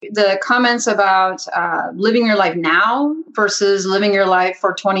the comments about living your life now versus living your life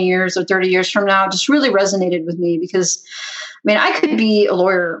for 20 years or 30 years from now just really resonated with me because, I could be a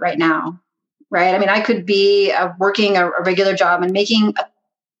lawyer right now, right? I could be working a regular job and making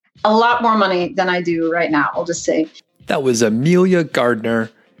a lot more money than I do right now, I'll just say. That was Amelia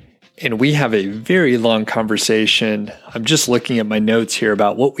Gardner, and we have a very long conversation. I'm just looking at my notes here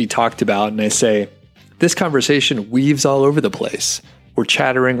about what we talked about, and I say, this conversation weaves all over the place. We're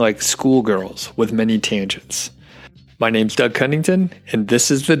chattering like schoolgirls with many tangents. My name's Doug Cunnington, and this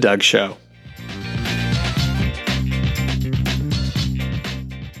is The Doug Show.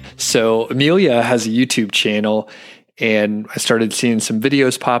 So Amelia has a YouTube channel, and I started seeing some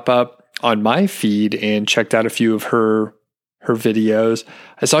videos pop up on my feed and checked out a few of her videos.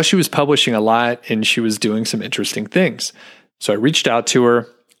 I saw she was publishing a lot and she was doing some interesting things. So I reached out to her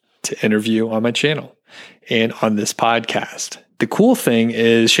to interview on my channel and on this podcast. The cool thing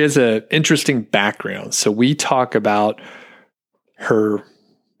is she has an interesting background. So we talk about her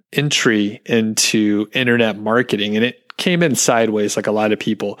entry into internet marketing, and it came in sideways like a lot of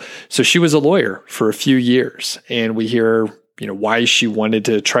people. So she was a lawyer for a few years, and we hear why she wanted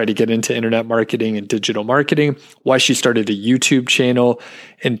to try to get into internet marketing and digital marketing, why she started a YouTube channel,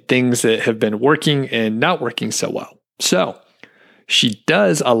 and things that have been working and not working so well. So she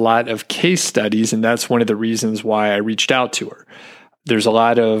does a lot of case studies, and that's one of the reasons why I reached out to her. There's a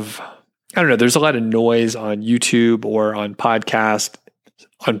lot of, there's a lot of noise on YouTube or on podcasts,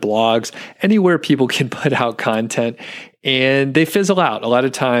 on blogs, anywhere people can put out content, and they fizzle out a lot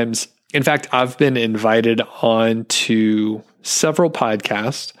of times. In fact, I've been invited on to several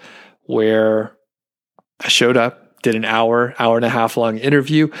podcasts where I showed up, did an hour and a half long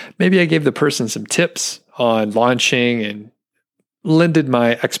interview. Maybe I gave the person some tips on launching and lended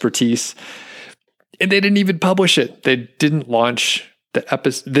my expertise, and they didn't even publish it. They didn't launch the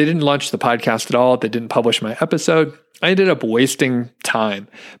episode. They didn't launch the podcast at all. They didn't publish my episode. I ended up wasting time.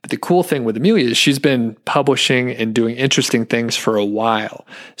 But the cool thing with Amelia is she's been publishing and doing interesting things for a while.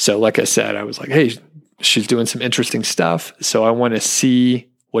 So like I said, I was like, hey, she's doing some interesting stuff. So I want to see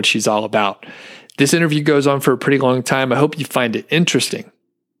what she's all about. This interview goes on for a pretty long time. I hope you find it interesting.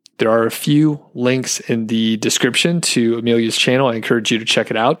 There are a few links in the description to Amelia's channel. I encourage you to check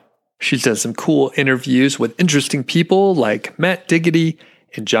it out. She's done some cool interviews with interesting people like Matt Diggity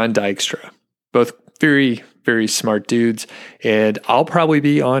and John Dykstra, both very, very smart dudes. And I'll probably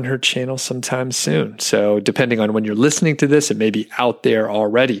be on her channel sometime soon. So depending on when you're listening to this, it may be out there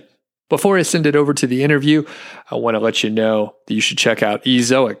already. Before I send it over to the interview, I want to let you know that you should check out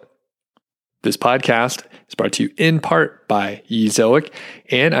eZoic. This podcast is brought to you in part by eZoic,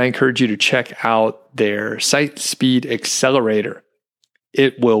 and I encourage you to check out their Site Speed Accelerator.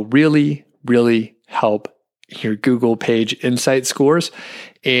 It will really, really help your Google page insight scores.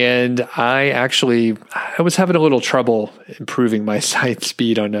 And I was having a little trouble improving my site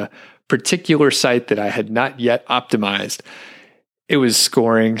speed on a particular site that I had not yet optimized. It was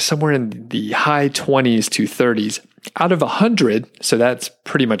scoring somewhere in the high 20s to 30s out of 100. So that's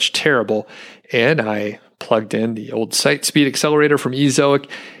pretty much terrible. And I plugged in the old Site Speed Accelerator from eZoic,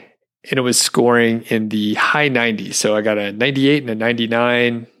 and it was scoring in the high 90s. So I got a 98 and a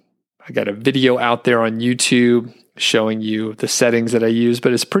 99. I got a video out there on YouTube showing you the settings that I use,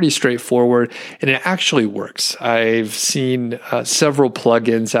 but it's pretty straightforward and it actually works. I've seen several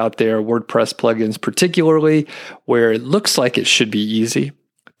plugins out there, WordPress plugins particularly, where it looks like it should be easy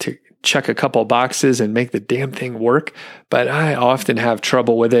to check a couple boxes and make the damn thing work, but I often have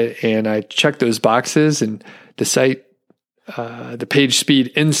trouble with it, and I check those boxes and the site, the page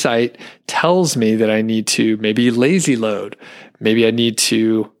speed insight tells me that I need to maybe lazy load. Maybe I need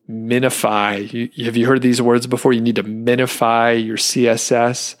to minify. Have you heard these words before? You need to minify your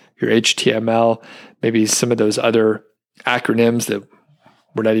CSS, your HTML, maybe some of those other acronyms that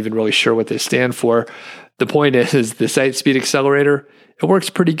we're not even really sure what they stand for. The point is the Site Speed Accelerator, it works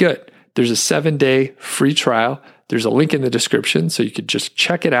pretty good. There's a 7-day free trial. There's a link in the description, so you could just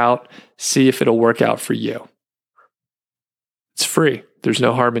check it out, see if it'll work out for you. It's free. There's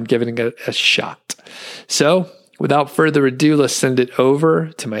no harm in giving it a shot. So without further ado, let's send it over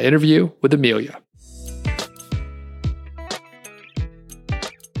to my interview with Amelia.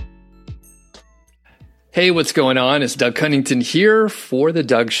 Hey, what's going on? It's Doug Cunnington here for The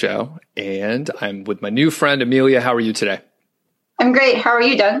Doug Show, and I'm with my new friend, Amelia. How are you today? I'm great. How are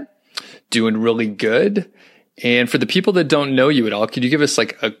you, Doug? Doing really good. And for the people that don't know you at all, could you give us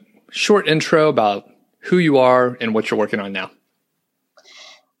like a short intro about who you are and what you're working on now?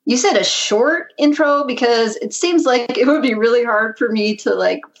 You said a short intro because it seems like it would be really hard for me to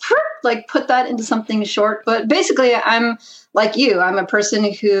like put that into something short. But basically, I'm like you. I'm a person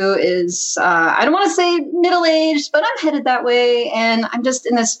who is, I don't want to say middle-aged, but I'm headed that way. And I'm just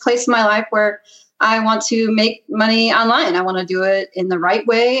in this place in my life where I want to make money online. I want to do it in the right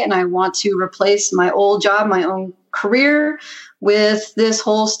way. And I want to replace my old job, my own career with this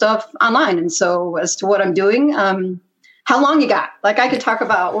whole stuff online. And so as to what I'm doing, how long you got? Like I could talk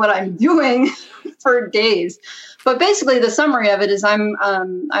about what I'm doing for days, but basically the summary of it is I'm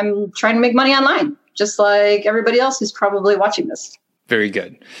trying to make money online, just like everybody else who's probably watching this. Very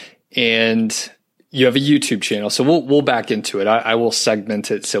good. And you have a YouTube channel, so we'll back into it. I will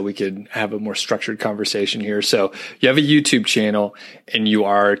segment it so we could have a more structured conversation here. So you have a YouTube channel and you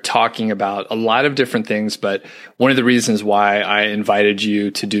are talking about a lot of different things, but one of the reasons why I invited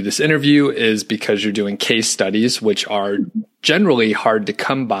you to do this interview is because you're doing case studies, which are generally hard to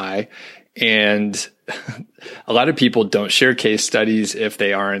come by. And a lot of people don't share case studies if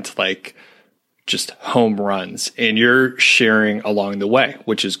they aren't like just home runs. And you're sharing along the way,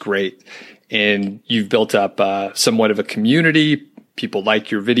 which is great. And you've built up somewhat of a community. People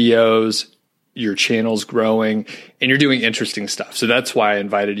like your videos, your channel's growing, and you're doing interesting stuff. So that's why I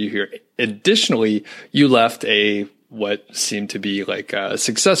invited you here. Additionally, you left what seemed to be like a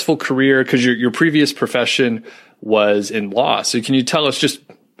successful career because your previous profession was in law. So can you tell us just,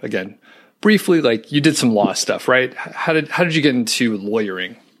 again, briefly, like you did some law stuff, right? How did you get into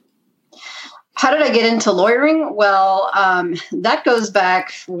lawyering? How did I get into lawyering? Well, that goes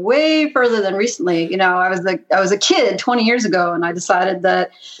back way further than recently. You know, I was a kid 20 years ago, and I decided that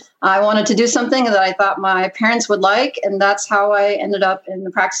I wanted to do something that I thought my parents would like, and that's how I ended up in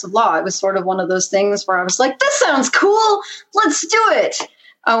the practice of law. It was sort of one of those things where I was like, this sounds cool, let's do it,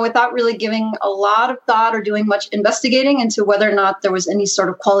 without really giving a lot of thought or doing much investigating into whether or not there was any sort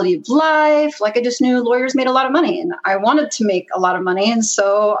of quality of life. Like I just knew lawyers made a lot of money, and I wanted to make a lot of money. And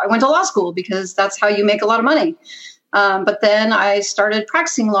so I went to law school because that's how you make a lot of money. But then I started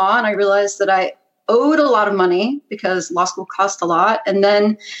practicing law, and I realized that I owed a lot of money because law school cost a lot. And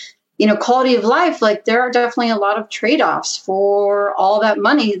then, you know, quality of life, like there are definitely a lot of trade-offs for all that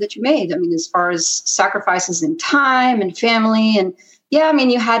money that you made. I mean, as far as sacrifices in time and family and yeah, I mean,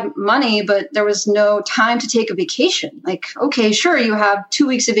 you had money, but there was no time to take a vacation. Like, okay, sure, you have 2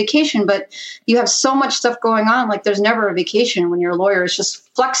 weeks of vacation, but you have so much stuff going on. Like, there's never a vacation when you're a lawyer. It's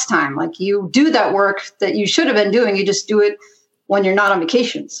just flex time. Like, you do that work that you should have been doing. You just do it when you're not on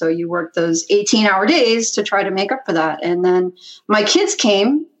vacation. So you work those 18-hour days to try to make up for that. And then my kids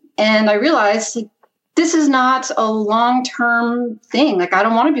came, and I realized, like, this is not a long-term thing. Like, I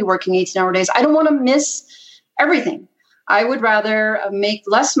don't want to be working 18-hour days. I don't want to miss everything. I would rather make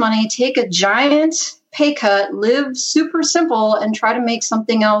less money, take a giant pay cut, live super simple, and try to make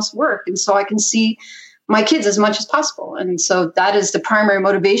something else work. And so I can see my kids as much as possible. And so that is the primary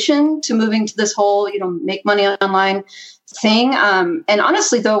motivation to moving to this whole, you know, make money online thing. And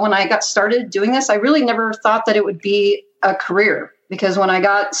honestly, though, when I got started doing this, I really never thought that it would be a career, because when I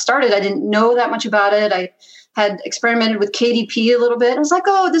got started, I didn't know that much about it. I had experimented with KDP a little bit. I was like,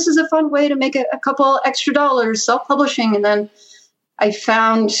 oh, this is a fun way to make a couple extra dollars self-publishing. And then I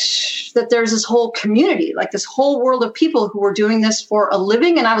found that there's this whole community, like this whole world of people who were doing this for a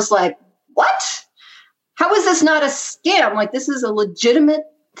living. And I was like, what? How is this not a scam? Like, this is a legitimate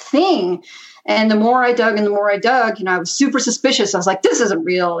thing. And the more I dug, you know, I was super suspicious. I was like, this isn't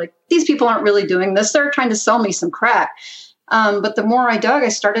real. Like, these people aren't really doing this. They're trying to sell me some crack. But the more I dug, I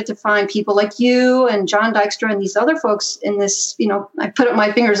started to find people like you and John Dykstra and these other folks in this, you know, I put up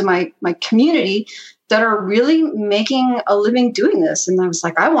my fingers in my community that are really making a living doing this. And I was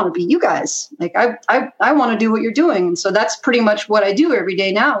like, I want to be you guys. Like, I want to do what you're doing. And so that's pretty much what I do every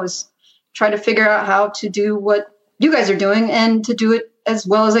day now, is try to figure out how to do what you guys are doing and to do it as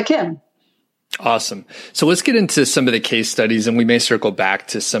well as I can. Awesome. So let's get into some of the case studies, and we may circle back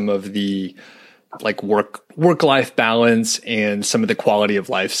to some of the like work-life balance and some of the quality of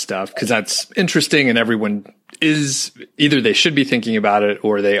life stuff, because that's interesting, and everyone is either they should be thinking about it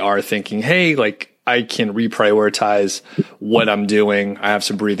or they are thinking, hey, like I can reprioritize what I'm doing. I have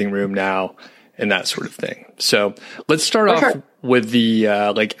some breathing room now and that sort of thing. So let's start off with the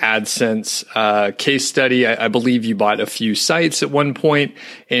like AdSense case study. I believe you bought a few sites at one point,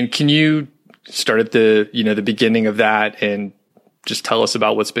 and can you start at the beginning of that and just tell us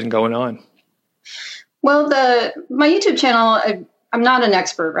about what's been going on? Well, my YouTube channel, I'm not an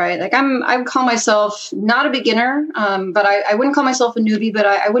expert, right? Like I would call myself not a beginner, but I wouldn't call myself a newbie, but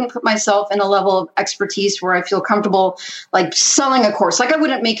I wouldn't put myself in a level of expertise where I feel comfortable like selling a course. Like I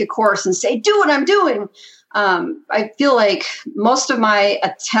wouldn't make a course and say, do what I'm doing. I feel like most of my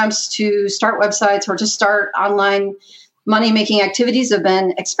attempts to start websites or to start online money-making activities have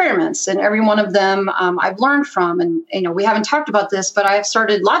been experiments, and every one of them I've learned from. And we haven't talked about this, but I've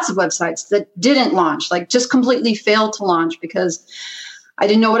started lots of websites that didn't launch, like just completely failed to launch because I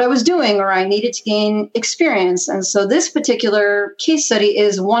didn't know what I was doing or I needed to gain experience. And so this particular case study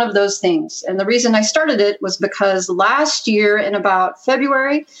is one of those things. And the reason I started it was because last year in about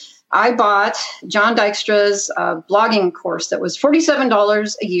February, I bought John Dykstra's blogging course that was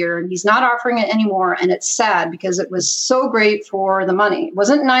 $47 a year, and he's not offering it anymore. And it's sad because it was so great for the money. It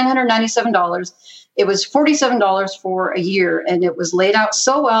wasn't $997. It was $47 for a year, and it was laid out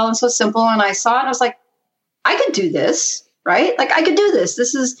so well and so simple. And I saw it, and I was like, I could do this, right? Like I could do this.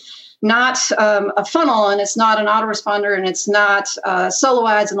 This is not a funnel, and it's not an autoresponder, and it's not solo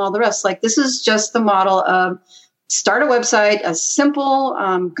ads and all the rest. Like this is just the model of start a website, a simple,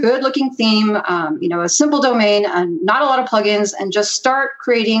 good-looking theme, a simple domain, and not a lot of plugins, and just start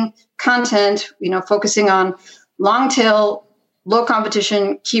creating content, focusing on long-tail,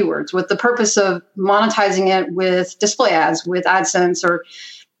 low-competition keywords with the purpose of monetizing it with display ads, with AdSense or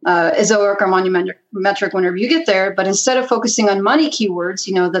Ezoic or Monumetric whenever you get there. But instead of focusing on money keywords,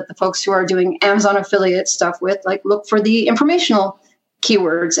 that the folks who are doing Amazon affiliate stuff with, like look for the informational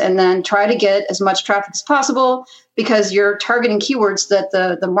keywords and then try to get as much traffic as possible, because you're targeting keywords that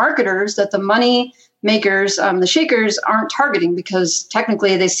the marketers, that the money makers, the shakers aren't targeting, because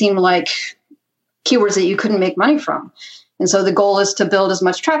technically they seem like keywords that you couldn't make money from. And so the goal is to build as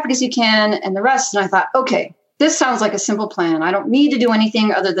much traffic as you can and the rest. And I thought, okay, this sounds like a simple plan. I don't need to do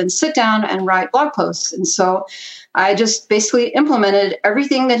anything other than sit down and write blog posts. And so I just basically implemented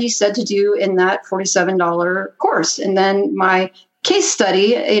everything that he said to do in that $47 course. And then my case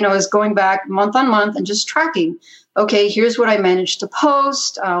study, is going back month on month and just tracking. Okay, here's what I managed to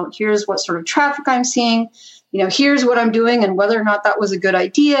post. Here's what sort of traffic I'm seeing. Here's what I'm doing and whether or not that was a good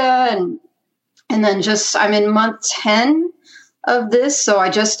idea. And then I'm in month 10 of this. So I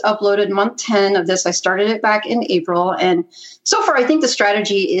just uploaded month 10 of this. I started it back in April. And so far, I think the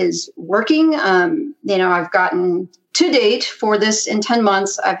strategy is working. I've gotten to date for this in 10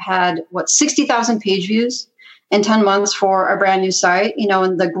 months, I've had 60,000 page views in 10 months for a brand new site,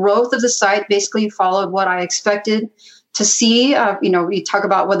 and the growth of the site basically followed what I expected to see. We talk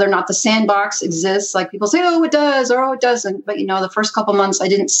about whether or not the sandbox exists. Like people say, oh, it does, or oh, it doesn't. But, the first couple months I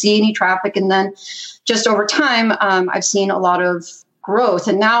didn't see any traffic. And then just over time, I've seen a lot of growth.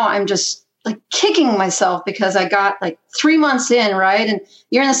 And now I'm just like kicking myself because I got 3 months in, right? And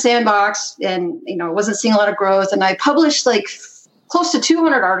you're in the sandbox and, I wasn't seeing a lot of growth. And I published close to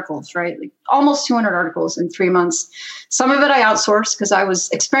 200 articles, right? Almost 200 articles in 3 months. Some of it I outsourced because I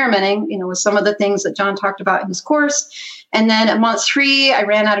was experimenting, with some of the things that John talked about in his course. And then at month 3, I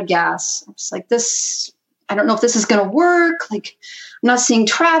ran out of gas. I was like, I don't know if this is going to work. I'm not seeing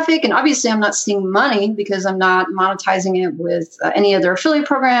traffic. And obviously I'm not seeing money because I'm not monetizing it with any of their affiliate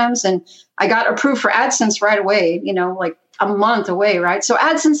programs. And I got approved for AdSense right away, a month away, right? So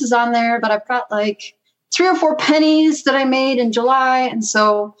AdSense is on there, but I've got 3 or 4 pennies that I made in July. And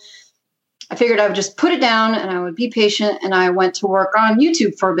so I figured I would just put it down and I would be patient. And I went to work on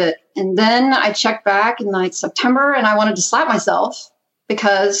YouTube for a bit. And then I checked back in September and I wanted to slap myself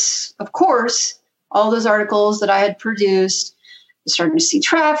because, of course, all those articles that I had produced was starting to see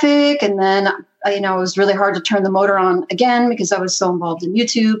traffic. And then, it was really hard to turn the motor on again because I was so involved in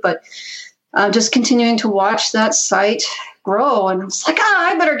YouTube. But just continuing to watch that site grow. And I was like,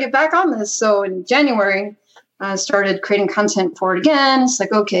 I better get back on this. So in January, I started creating content for it again. It's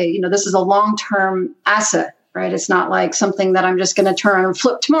like, okay, this is a long-term asset, right? It's not like something that I'm just going to turn and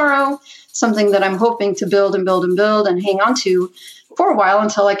flip tomorrow, something that I'm hoping to build and build and build and hang on to for a while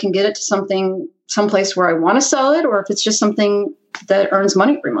until I can get it to someplace where I want to sell it, or if it's just something that earns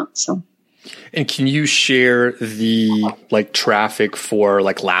money every month. So. And can you share the traffic for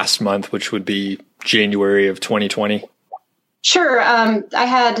last month, which would be January of 2020? Sure. I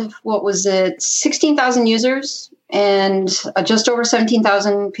had, 16,000 users and just over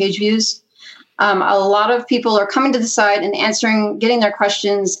 17,000 page views. A lot of people are coming to the site and getting their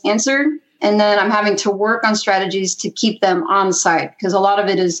questions answered. And then I'm having to work on strategies to keep them on the site because a lot of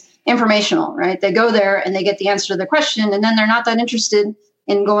it is informational, right? They go there and they get the answer to their question, and then they're not that interested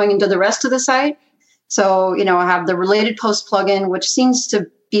in going into the rest of the site. So, I have the related post plugin, which seems to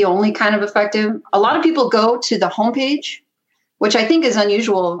be only kind of effective. A lot of people go to the homepage which I think is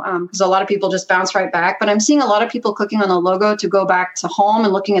unusual because a lot of people just bounce right back. But I'm seeing a lot of people clicking on the logo to go back to home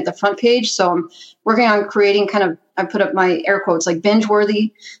and looking at the front page. So I'm working on creating I put up my air quotes, like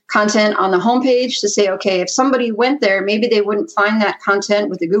binge-worthy content on the homepage to say, okay, if somebody went there, maybe they wouldn't find that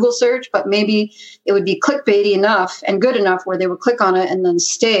content with the Google search, but maybe it would be clickbaity enough and good enough where they would click on it and then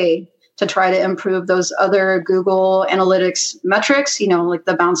stay to try to improve those other Google Analytics metrics, like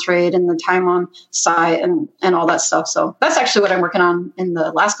the bounce rate and the time on site and all that stuff. So that's actually what I'm working on in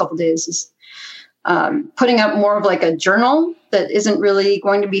the last couple of days is putting up more of like a journal that isn't really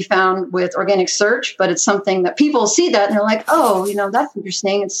going to be found with organic search, but it's something that people see that and they're like, oh, that's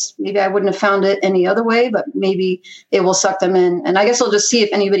interesting. It's maybe I wouldn't have found it any other way, but maybe it will suck them in. And I guess I'll just see if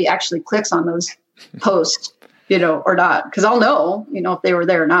anybody actually clicks on those posts, or not, because I'll know, if they were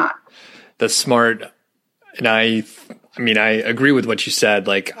there or not. That's smart. And I agree with what you said.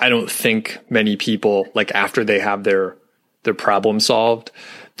 Like, I don't think many people, like after they have their problem solved,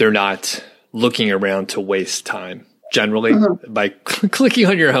 they're not looking around to waste time generally by clicking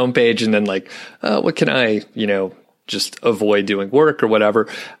on your homepage and then like, what can I, just avoid doing work or whatever.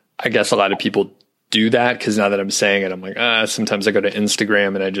 I guess a lot of people do that because now that I'm saying it, I'm like, sometimes I go to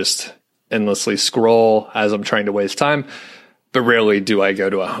Instagram and I just endlessly scroll as I'm trying to waste time. But rarely do I go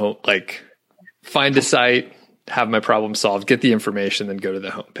to a home, like find a site, have my problem solved, get the information, then go to the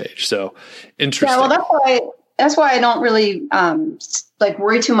homepage. So interesting. Yeah, well, that's why I don't really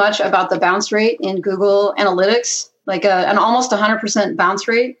worry too much about the bounce rate in Google Analytics. Like an almost 100% bounce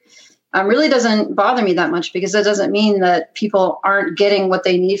rate really doesn't bother me that much because it doesn't mean that people aren't getting what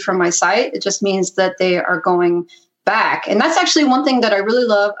they need from my site. It just means that they are going back. And that's actually one thing that I really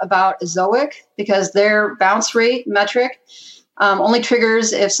love about Ezoic because their bounce rate metric only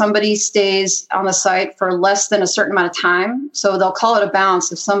triggers if somebody stays on the site for less than a certain amount of time. So they'll call it a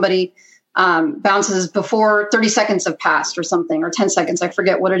bounce if somebody bounces before 30 seconds have passed or something, or 10 seconds, I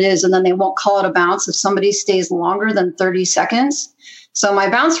forget what it is. And then they won't call it a bounce if somebody stays longer than 30 seconds. So my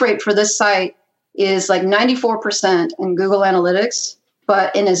bounce rate for this site is like 94% in Google Analytics,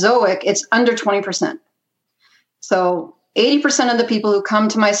 but in Ezoic, it's under 20%. So 80% of the people who come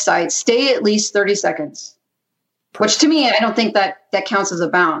to my site stay at least 30 seconds. Which to me, I don't think that counts as a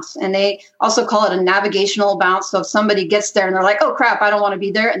bounce. And they also call it a navigational bounce. So if somebody gets there and they're like, oh, crap, I don't want to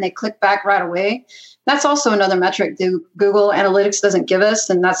be there, and they click back right away, that's also another metric that Google Analytics doesn't give us.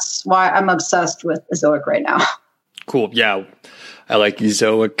 And that's why I'm obsessed with Ezoic right now. Cool. Yeah, I like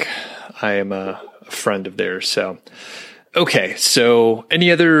Ezoic. I am a friend of theirs. So, okay. So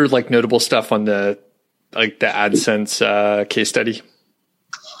any other like notable stuff on the AdSense case study?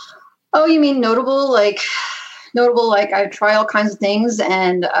 Oh, you mean notable? Notable, like I try all kinds of things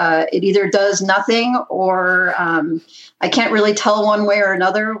and it either does nothing or I can't really tell one way or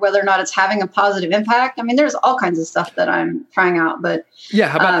another whether or not it's having a positive impact. I mean, there's all kinds of stuff that I'm trying out, but yeah,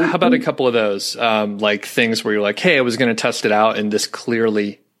 how about a couple of those like things where you're like, hey, I was going to test it out and this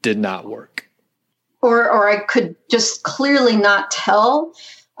clearly did not work. Or I could just clearly not tell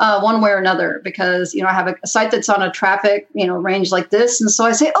one way or another because, I have a site that's on a traffic, range like this. And so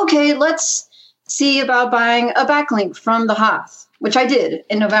I say, okay, let's see about buying a backlink from the Haas, which I did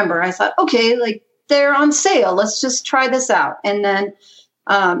in November. I thought, okay, like they're on sale. Let's just try this out. And then,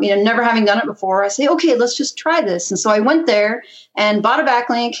 never having done it before, I say, okay, let's just try this. And so I went there and bought a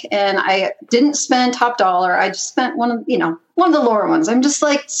backlink and I didn't spend top dollar. I just spent one of the lower ones. I'm just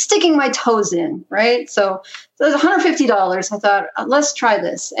like sticking my toes in, right? So it was $150. I thought, let's try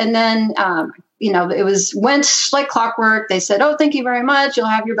this. And then, it went like clockwork. They said, oh, thank you very much. You'll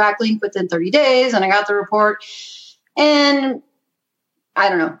have your backlink within 30 days. And I got the report. And I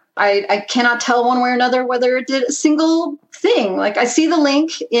don't know. I cannot tell one way or another whether it did a single thing. Like I see the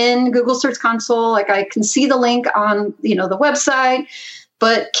link in Google Search Console. Like I can see the link on, the website.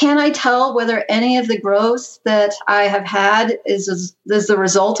 But can I tell whether any of the growth that I have had is the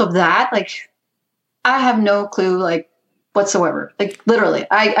result of that? Like I have no clue, like whatsoever. Like literally.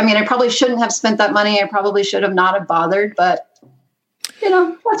 I probably shouldn't have spent that money. I probably should have not have bothered. But,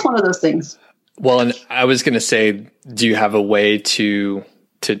 that's one of those things. Well, and I was going to say, do you have a way to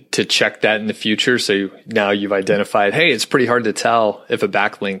check that in the future? So now you've identified, hey, it's pretty hard to tell if a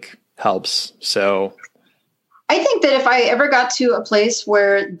backlink helps. So I think that if I ever got to a place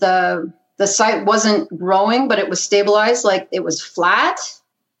where the site wasn't growing, but it was stabilized, like it was flat,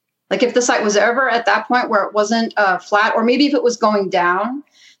 like if the site was ever at that point where it wasn't flat, or maybe if it was going down,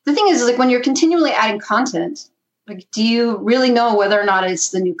 the thing is like when you're continually adding content, like, do you really know whether or not it's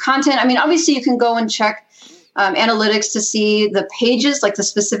the new content? I mean, obviously you can go and check analytics to see the pages, like the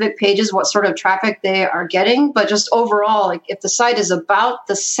specific pages, what sort of traffic they are getting. But just overall, like if the site is about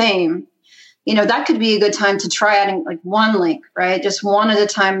the same, that could be a good time to try adding like one link, right? Just one at a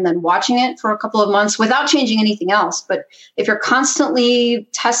time, and then watching it for a couple of months without changing anything else. But if you're constantly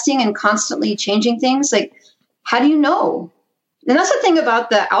testing and constantly changing things, like, how do you know? And that's the thing about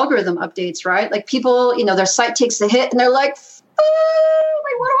the algorithm updates, right? Like people, their site takes a hit and they're like,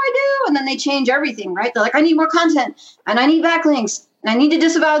 wait, what do I do? And then they change everything, right? They're like, I need more content and I need backlinks and I need to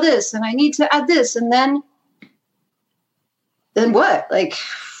disavow this and I need to add this. And then what? Like,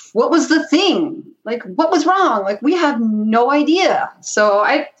 what was the thing? Like, what was wrong? Like, we have no idea. So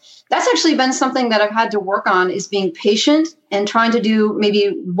that's actually been something that I've had to work on, is being patient and trying to do maybe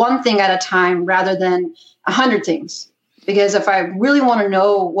one thing at a time rather than 100 things. Because if I really want to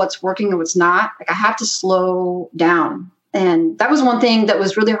know what's working and what's not, like, I have to slow down. And that was one thing that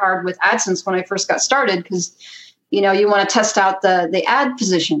was really hard with AdSense when I first got started, because you want to test out the ad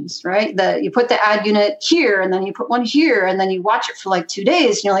positions, right? You put the ad unit here and then you put one here and then you watch it for like 2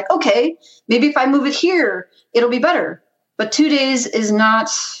 days. And you're like, okay, maybe if I move it here, it'll be better. But 2 days is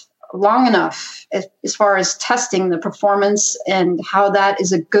not long enough as far as testing the performance and how that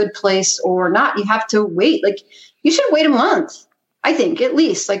is a good place or not. You have to wait. Like, you should wait a month, I think, at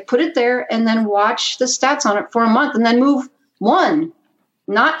least. Like, put it there and then watch the stats on it for a month and then move one.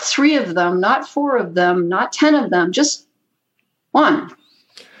 Not 3 of them, not 4 of them, not 10 of them, just one.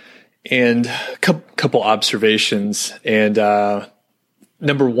 And a couple observations. And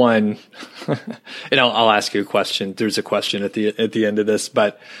number one, and I'll ask you a question. There's a question at the end of this,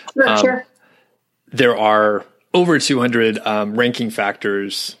 but sure. There are over 200 ranking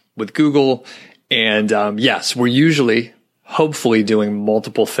factors with Google. And yes, we're usually, hopefully, doing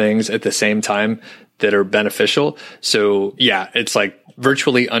multiple things at the same time that are beneficial. So yeah, it's like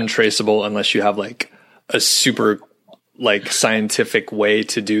virtually untraceable unless you have like a super like scientific way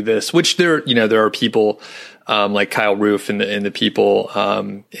to do this, which there are people like Kyle Roof and the people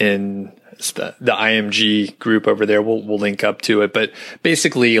in the IMG group over there. We'll link up to it, but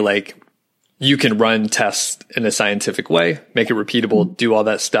basically, like, you can run tests in a scientific way, make it repeatable, do all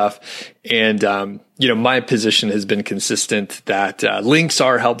that stuff. And, my position has been consistent that links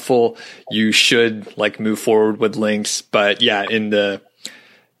are helpful. You should like move forward with links. But yeah, in the,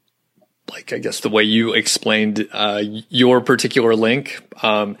 like, I guess the way you explained your particular link,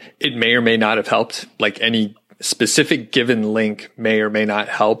 it may or may not have helped. Like, any specific given link may or may not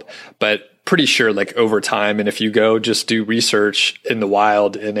help, but pretty sure like over time. And if you go just do research in the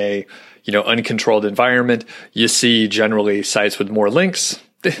wild in a, uncontrolled environment, you see generally sites with more links,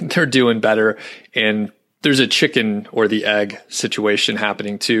 they're doing better. And there's a chicken or the egg situation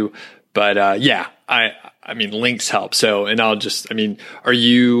happening too. But yeah, I mean, links help. So, and are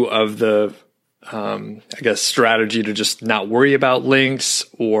you of the, I guess, strategy to just not worry about links,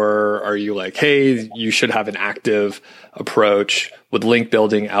 or are you like, hey, you should have an active approach with link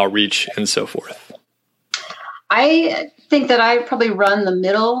building, outreach, and so forth? I think that I probably run the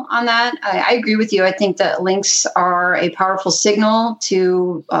middle on that. I agree with you. I think that links are a powerful signal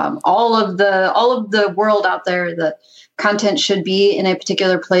to all of the world out there that content should be in a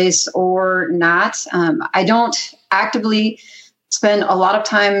particular place or not. I don't actively spend a lot of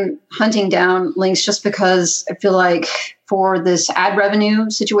time hunting down links just because I feel like for this ad revenue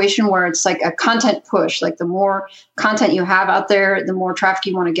situation where it's like a content push, like the more content you have out there, the more traffic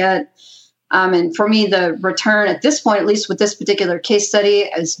you want to get. And for me, the return at this point, at least with this particular case study,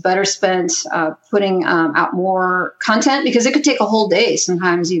 is better spent putting out more content, because it could take a whole day.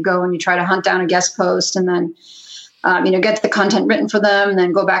 Sometimes you go and you try to hunt down a guest post and then, get the content written for them and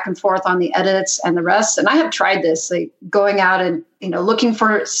then go back and forth on the edits and the rest. And I have tried this, like going out and, looking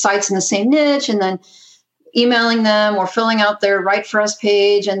for sites in the same niche and then emailing them or filling out their Write For Us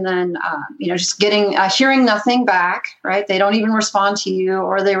page and then, just getting, hearing nothing back, right? They don't even respond to you,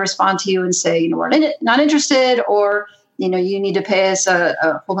 or they respond to you and say, we're not interested, or, you need to pay us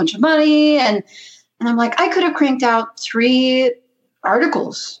a whole bunch of money. And I'm like, I could have cranked out 3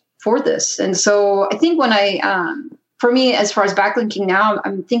 articles for this. And so I think when for me, as far as backlinking now,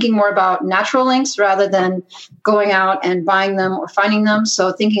 I'm thinking more about natural links rather than going out and buying them or finding them.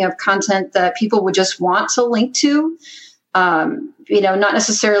 So thinking of content that people would just want to link to, not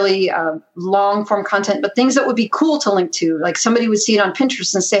necessarily long form content, but things that would be cool to link to. Like somebody would see it on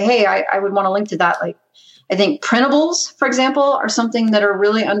Pinterest and say, hey, I would want to link to that. Like, I think printables, for example, are something that are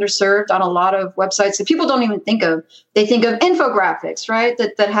really underserved on a lot of websites that people don't even think of. They think of infographics, right?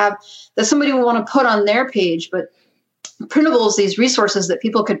 That somebody would want to put on their page, but printables, these resources that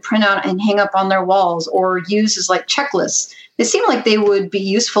people could print out and hang up on their walls or use as like checklists. They seem like they would be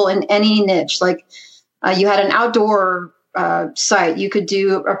useful in any niche. Like you had an outdoor site. You could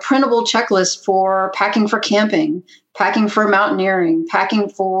do a printable checklist for packing for camping, packing for mountaineering, packing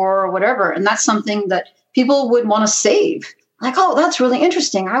for whatever. And that's something that people would want to save. Like, oh, that's really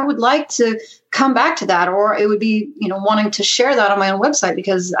interesting. I would like to come back to that. Or it would be, wanting to share that on my own website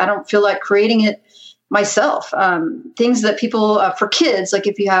because I don't feel like creating it myself. Things that people, for kids, like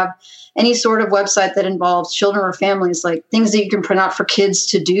if you have any sort of website that involves children or families, like things that you can print out for kids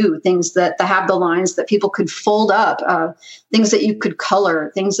to do, things that have the lines that people could fold up, things that you could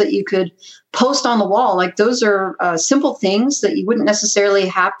color, things that you could post on the wall. Like those are simple things that you wouldn't necessarily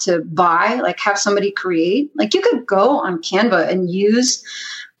have to buy, like have somebody create. Like you could go on Canva and use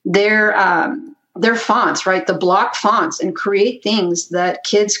their fonts, right? The block fonts, and create things that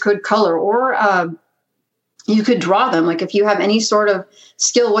kids could color, or you could draw them. Like if you have any sort of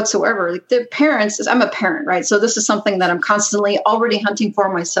skill whatsoever, like the parents, I'm a parent, right? So this is something that I'm constantly already hunting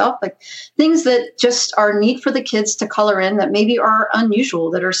for myself, like things that just are neat for the kids to color in, that maybe are unusual,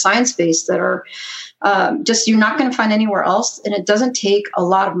 that are science-based, that are just you're not going to find anywhere else. And it doesn't take a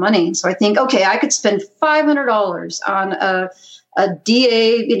lot of money. So I think, okay, I could spend $500 on a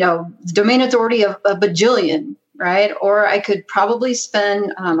DA, domain authority of a bajillion, right? Or I could probably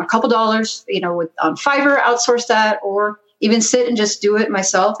spend a couple dollars, on Fiverr, outsource that, or even sit and just do it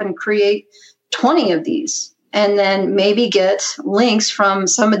myself and create 20 of these, and then maybe get links from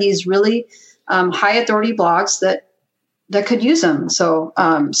some of these really high authority blogs that could use them. So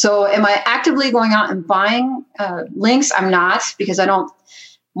am I actively going out and buying links? I'm not, because I don't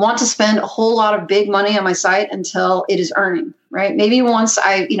want to spend a whole lot of big money on my site until it is earning, right? Maybe once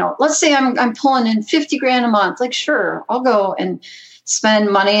let's say I'm pulling in 50 grand a month, like, sure, I'll go and spend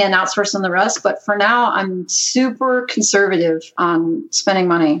money and outsource on the rest. But for now, I'm super conservative on spending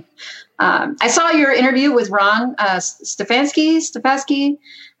money. I saw your interview with Ron Stefanski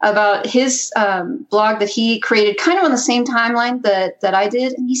about his blog that he created kind of on the same timeline that I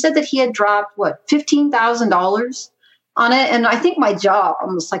did. And he said that he had dropped, $15,000 on it. And I think my jaw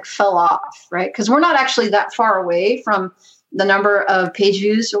almost fell off, right? Because we're not actually that far away from the number of page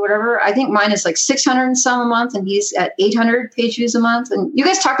views or whatever. I think mine is 600 and some a month, and he's at 800 page views a month. And you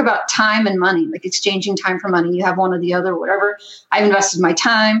guys talk about time and money, like exchanging time for money. You have one or the other, whatever. I've invested my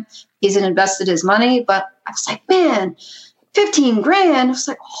time. He's invested his money. But I was like, man, 15 grand. I was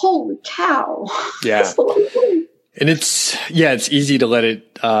like, holy cow. Yeah. And it's easy to let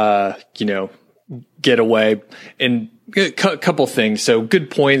it, get away. And a couple things. So good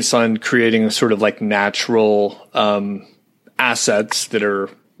points on creating a sort of natural assets that are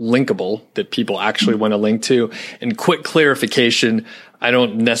linkable, that people actually want to link to. And quick clarification, I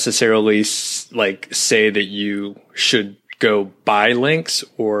don't necessarily say that you should go buy links,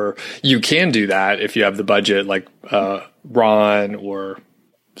 or you can do that if you have the budget, like Ron or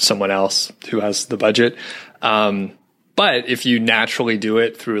someone else who has the budget. But if you naturally do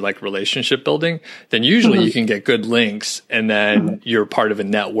it through relationship building, then usually you can get good links, and then you're part of a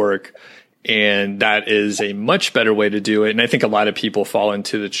network. And that is a much better way to do it. And I think a lot of people fall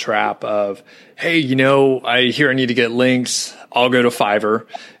into the trap of, hey, I hear I need to get links. I'll go to Fiverr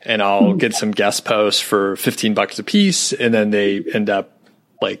and I'll get some guest posts for $15 a piece. And then they end up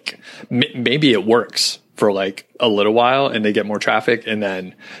maybe it works for a little while and they get more traffic, and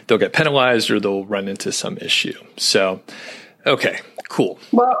then they'll get penalized or they'll run into some issue. So, okay, cool.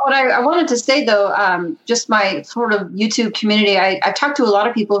 Well, what I wanted to say though, just my sort of YouTube community, I've talked to a lot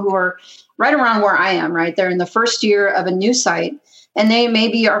of people who are right around where I am, right? They're in the first year of a new site, and they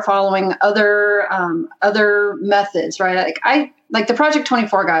maybe are following other methods, right? Like the Project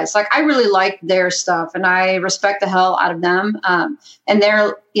 24 guys, I really like their stuff and I respect the hell out of them. And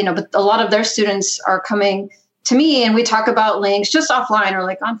they're, but a lot of their students are coming to me and we talk about links just offline or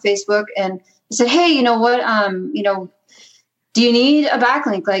on Facebook. And I said, hey, you know what? Do you need a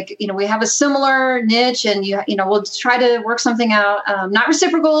backlink? We have a similar niche and we'll try to work something out. Not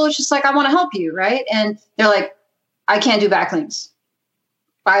reciprocal. It's just I want to help you. Right. And they're like, I can't do backlinks.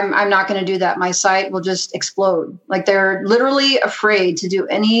 I'm not going to do that. My site will just explode. They're literally afraid to do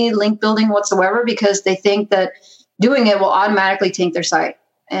any link building whatsoever because they think that doing it will automatically tank their site.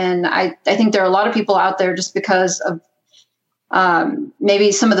 And I think there are a lot of people out there just because of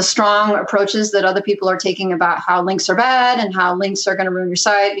maybe some of the strong approaches that other people are taking about how links are bad and how links are going to ruin your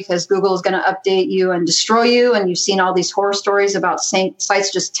site because Google is going to update you and destroy you. And you've seen all these horror stories about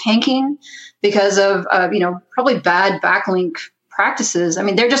sites just tanking because of, probably bad backlink practices. I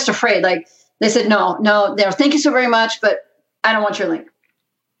mean, they're just afraid. They said, no, thank you so very much, but I don't want your link,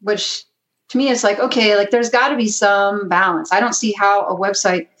 which to me is okay, there's got to be some balance. I don't see how a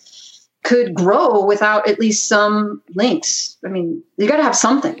website could grow without at least some links. I mean, you got to have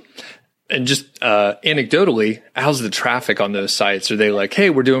something. And just anecdotally, how's the traffic on those sites? Are they like, hey,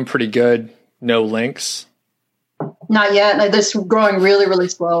 we're doing pretty good, no links? Not yet. Like, this is growing really, really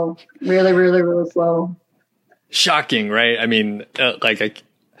slow. Really, really, really slow. Shocking, right? I mean,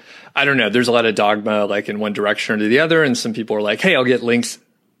 I don't know. There's a lot of dogma, like in one direction or to the other. And some people are like, hey, I'll get links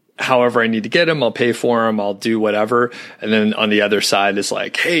however I need to get them. I'll pay for them. I'll do whatever. And then on the other side is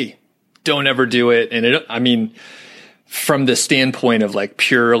like, hey, don't ever do it. And I mean, from the standpoint of like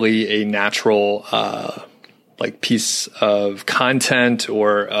purely a natural, like piece of content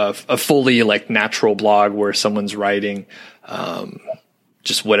or a fully like natural blog where someone's writing,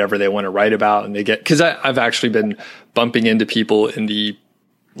 just whatever they want to write about, and they get, cause I've actually been bumping into people in the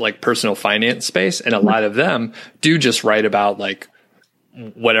like personal finance space, and a lot of them do just write about like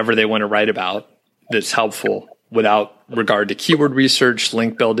whatever they want to write about that's helpful without regard to keyword research,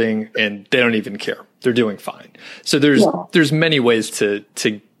 link building, and they don't even care. They're doing fine. So there's many ways to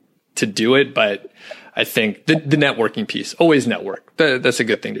do it, but I think the networking piece, always network. That's a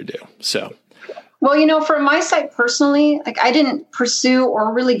good thing to do. So, well, for my site personally, like I didn't pursue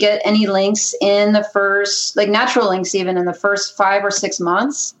or really get any links in the first, like natural links, even in the first 5 or 6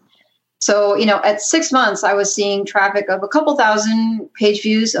 months. So, at 6 months, I was seeing traffic of a couple thousand page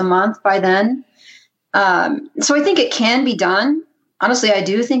views a month by then. So I think it can be done. Honestly, I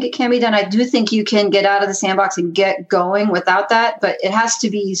do think it can be done. I do think you can get out of the sandbox and get going without that, but it has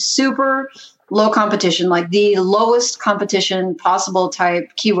to be super low competition, like the lowest competition possible type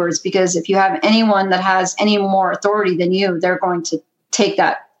keywords, because if you have anyone that has any more authority than you, they're going to take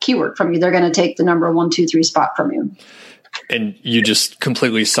that keyword from you. They're going to take the number 1, 2, 3 spot from you. And you just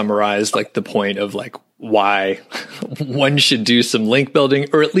completely summarized like the point of like why one should do some link building,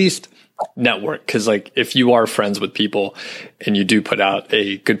 or at least network. Cause like if you are friends with people and you do put out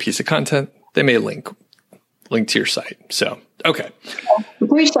a good piece of content, they may link to your site. So, okay.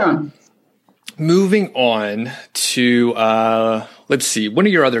 Moving on to, let's see, one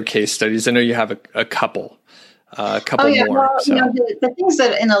of your other case studies. I know you have a couple more. Well, so. The things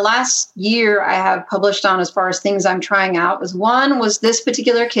that in the last year I have published on as far as things I'm trying out was this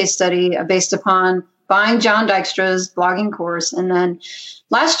particular case study based upon buying John Dykstra's blogging course. And then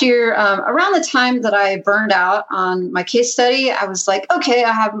last year, around the time that I burned out on my case study, I was like, okay,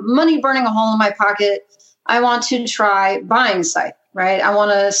 I have money burning a hole in my pocket. I want to try buying a site, right? I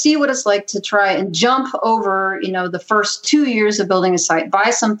want to see what it's like to try and jump over, the first 2 years of building a site, buy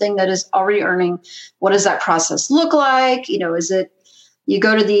something that is already earning. What does that process look like? Is it, you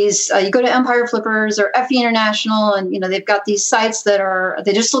go to Empire Flippers or FE International, and, they've got these sites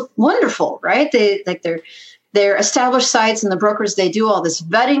they just look wonderful, right? They're established sites, and the brokers, they do all this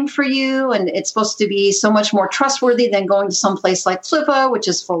vetting for you, and it's supposed to be so much more trustworthy than going to some place like Flippa, which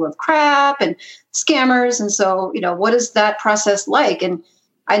is full of crap and scammers. And so, what is that process like? And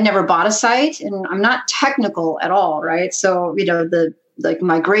I never bought a site, and I'm not technical at all, right? So, the like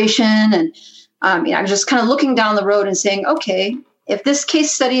migration and, I'm just kind of looking down the road and saying, okay, if this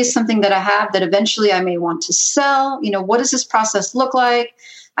case study is something that I have that eventually I may want to sell, what does this process look like?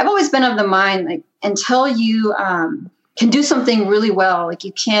 I've always been of the mind, like, until you can do something really well, like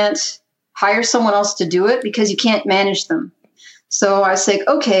you can't hire someone else to do it because you can't manage them. So I was like,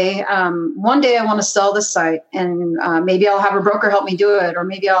 okay, one day I want to sell this site, and maybe I'll have a broker help me do it, or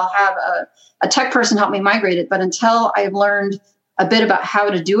maybe I'll have a tech person help me migrate it. But until I've learned a bit about how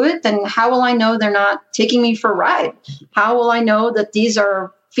to do it, then how will I know they're not taking me for a ride? How will I know that these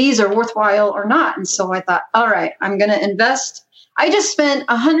fees are worthwhile or not? And so I thought, all right, I'm going to invest. I just spent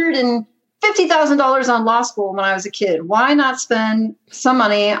 $150,000 on law school when I was a kid. Why not spend some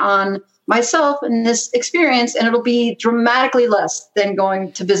money on myself in this experience, and it'll be dramatically less than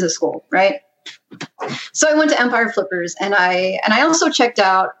going to business school, right? So I went to Empire Flippers, and I also checked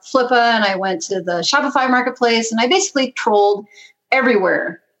out Flippa, and I went to the Shopify marketplace, and I basically trolled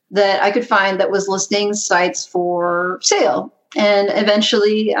everywhere that I could find that was listing sites for sale, and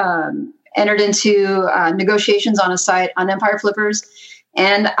eventually entered into negotiations on a site on Empire Flippers,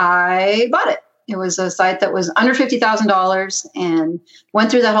 and I bought it. It was a site that was under $50,000, and went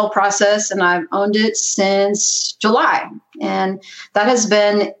through that whole process, and I've owned it since July. And that has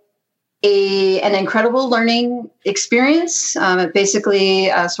been an incredible learning experience. It basically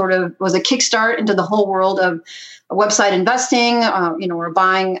sort of was a kickstart into the whole world of website investing. We're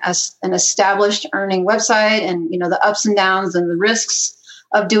buying an established earning website, and, the ups and downs and the risks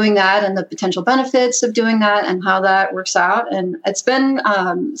of doing that, and the potential benefits of doing that, and how that works out. And it's been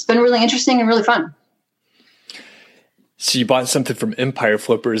really interesting and really fun. So you bought something from Empire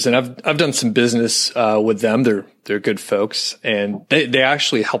Flippers, and I've done some business with them. They're good folks, and they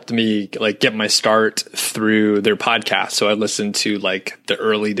actually helped me like get my start through their podcast. So I listened to like the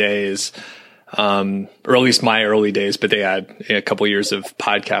early days, or at least my early days, but they had a couple years of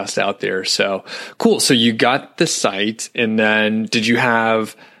podcast out there. So cool. So you got the site, and then did you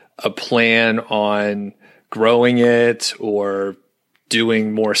have a plan on growing it or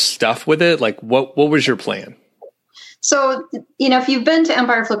doing more stuff with it? Like what was your plan? So, if you've been to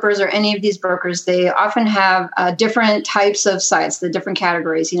Empire Flippers or any of these brokers, they often have different types of sites, the different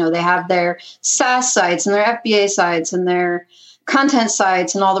categories. They have their SaaS sites and their FBA sites and their content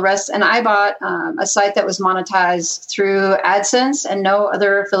sites and all the rest. And I bought a site that was monetized through AdSense and no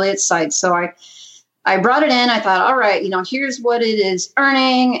other affiliate sites. So I brought it in. I thought, all right, here's what it is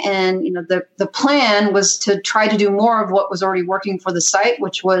earning. And, the plan was to try to do more of what was already working for the site,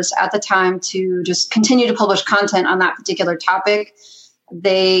 which was at the time to just continue to publish content on that particular topic.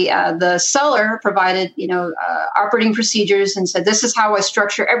 The seller provided, operating procedures and said, this is how I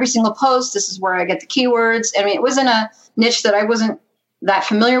structure every single post. This is where I get the keywords. I mean, it wasn't a niche that I wasn't that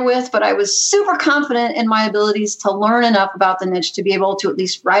familiar with, but I was super confident in my abilities to learn enough about the niche to be able to at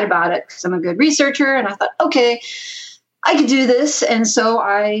least write about it because I'm a good researcher. And I thought, okay, I could do this. And so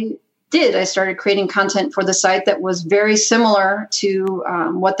I did. I started creating content for the site that was very similar to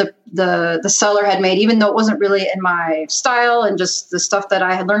what the seller had made, even though it wasn't really in my style and just the stuff that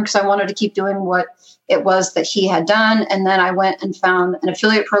I had learned because I wanted to keep doing what it was that he had done. And then I went and found an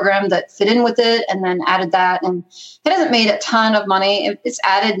affiliate program that fit in with it and then added that. And it hasn't made a ton of money. It's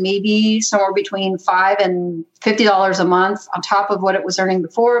added maybe somewhere between $5 and $50 a month on top of what it was earning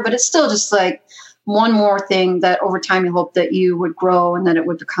before. But it's still just like one more thing that over time you hope that you would grow and then it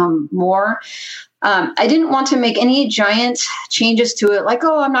would become more. I didn't want to make any giant changes to it, like,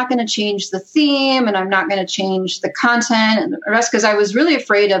 I'm not going to change the theme and I'm not going to change the content and the rest because I was really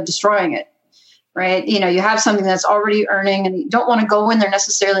afraid of destroying it. Right. You have something that's already earning and you don't want to go in there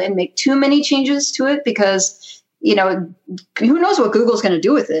necessarily and make too many changes to it because, who knows what Google's going to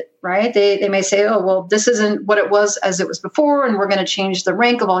do with it. Right. They may say, oh, well, this isn't what it was as it was before. And we're going to change the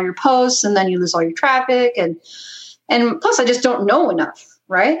rank of all your posts. And then you lose all your traffic. And plus, I just don't know enough.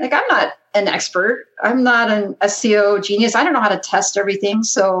 Right. Like I'm not an expert. I'm not an SEO genius. I don't know how to test everything.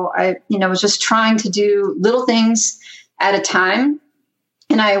 So I, was just trying to do little things at a time.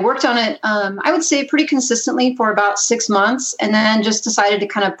 And I worked on it, I would say pretty consistently for about 6 months and then just decided to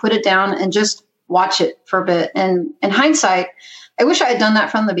kind of put it down and just watch it for a bit. And in hindsight, I wish I had done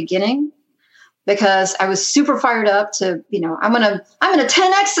that from the beginning because I was super fired up to, I'm going to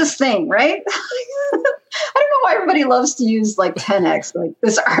 10X this thing, right? I don't know why everybody loves to use like 10X, like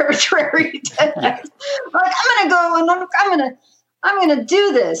this arbitrary 10X. Like I'm going to go and I'm going to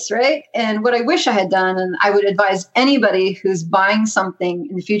do this, right? And what I wish I had done, and I would advise anybody who's buying something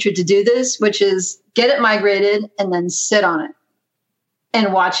in the future to do this, which is get it migrated and then sit on it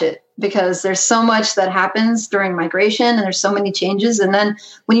and watch it because there's so much that happens during migration and there's so many changes. And then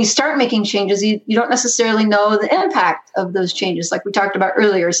when you start making changes, you don't necessarily know the impact of those changes like we talked about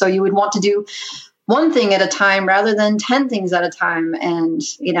earlier. So you would want to do one thing at a time rather than 10 things at a time. And,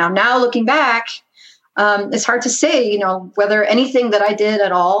 now looking back, it's hard to say, whether anything that I did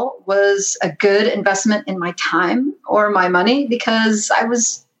at all was a good investment in my time or my money because I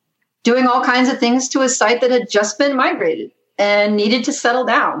was doing all kinds of things to a site that had just been migrated and needed to settle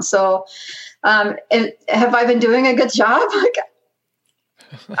down. So have I been doing a good job?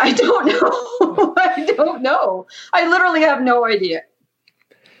 I don't know. I don't know. I literally have no idea.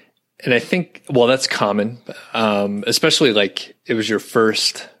 And I think, well, that's common, especially like it was your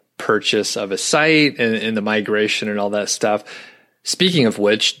first purchase of a site and the migration and all that stuff. Speaking of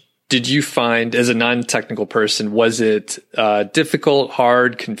which, did you find as a non-technical person, was it difficult,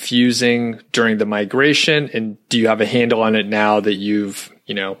 hard, confusing during the migration? And do you have a handle on it now that you've,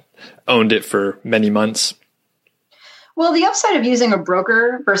 owned it for many months? Well, the upside of using a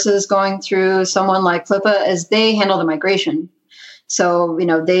broker versus going through someone like Flippa is they handle the migration. So,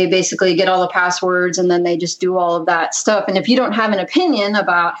 they basically get all the passwords and then they just do all of that stuff. And if you don't have an opinion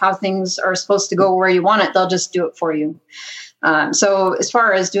about how things are supposed to go where you want it, they'll just do it for you. So as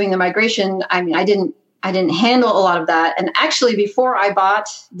far as doing the migration, I didn't handle a lot of that. And actually, before I bought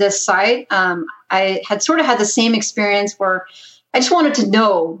this site, I had sort of had the same experience where I just wanted to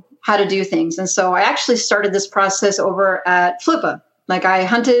know how to do things. And so I actually started this process over at Flippa. Like I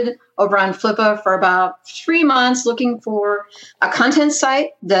hunted over on Flippa for about 3 months looking for a content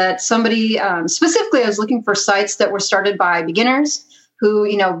site that somebody, specifically I was looking for sites that were started by beginners who,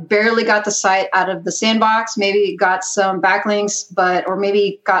 barely got the site out of the sandbox, maybe got some backlinks, or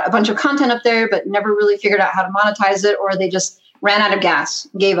maybe got a bunch of content up there, but never really figured out how to monetize it, or they just ran out of gas,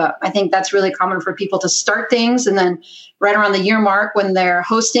 gave up. I think that's really common for people to start things, and then right around the year mark when their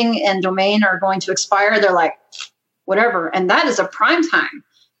hosting and domain are going to expire, they're like, whatever. And that is a prime time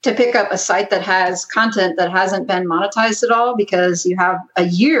to pick up a site that has content that hasn't been monetized at all, because you have a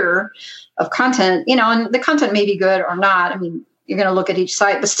year of content, and the content may be good or not. I mean, you're going to look at each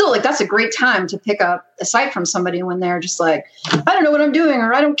site, but still, like, that's a great time to pick up a site from somebody when they're just like, I don't know what I'm doing,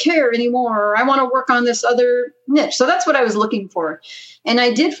 or I don't care anymore, or I want to work on this other niche. So that's what I was looking for. And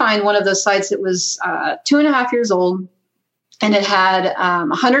I did find one of those sites that was 2.5 years old, and it had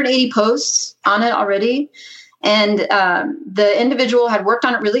 180 posts on it already. And the individual had worked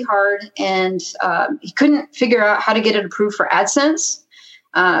on it really hard, and he couldn't figure out how to get it approved for AdSense.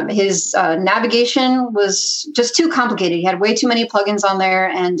 His navigation was just too complicated. He had way too many plugins on there,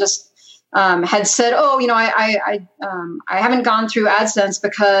 and just had said, I haven't gone through AdSense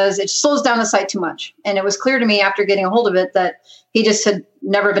because it slows down the site too much. And it was clear to me after getting a hold of it that he just had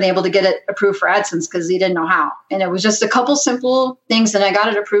never been able to get it approved for AdSense because he didn't know how. And it was just a couple simple things, and I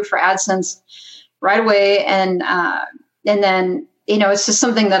got it approved for AdSense right away. And then, it's just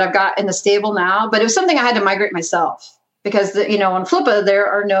something that I've got in the stable now, but it was something I had to migrate myself because, on Flippa, there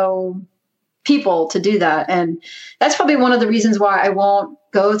are no people to do that. And that's probably one of the reasons why I won't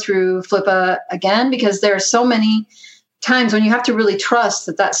go through Flippa again, because there are so many times when you have to really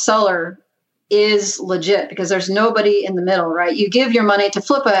trust that seller is legit, because there's nobody in the middle, right? You give your money to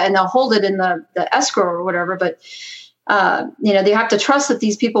Flippa and they'll hold it in the escrow or whatever, but they have to trust that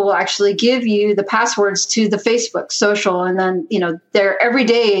these people will actually give you the passwords to the Facebook social. And then, they're every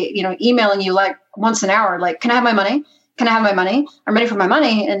day, emailing you like once an hour, like, can I have my money? Can I have my money? I'm ready for my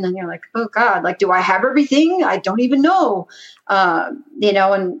money. And then you're like, oh God, like, do I have everything? I don't even know.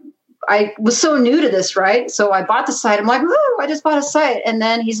 And I was so new to this, right? So I bought the site. I'm like, woo, I just bought a site. And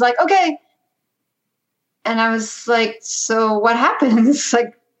then he's like, okay. And I was like, so what happens?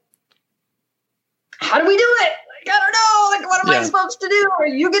 Like, how do we do it? I don't know, like, what am I supposed to do? Are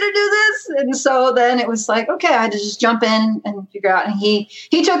you going to do this? And so then it was like, okay, I had to just jump in and figure out. And he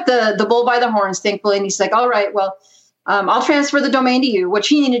took the bull by the horns, thankfully. And he's like, all right, well, I'll transfer the domain to you, which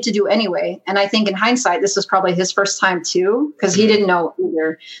he needed to do anyway. And I think in hindsight, this was probably his first time too, because he didn't know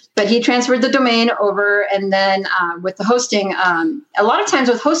either. But he transferred the domain over. And then with the hosting, a lot of times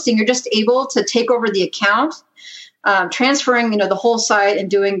with hosting, you're just able to take over the account, transferring, the whole site and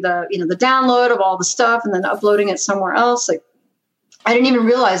doing the download of all the stuff and then uploading it somewhere else. Like, I didn't even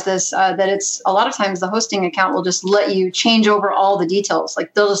realize this, that it's a lot of times the hosting account will just let you change over all the details.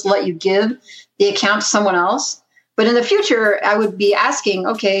 Like, they'll just let you give the account to someone else. But in the future, I would be asking,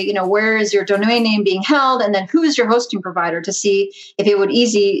 okay, where is your domain name being held? And then who is your hosting provider, to see if it would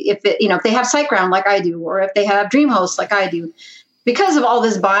if they have SiteGround like I do, or if they have DreamHost like I do. Because of all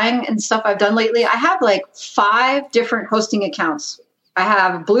this buying and stuff I've done lately, I have like 5 different hosting accounts. I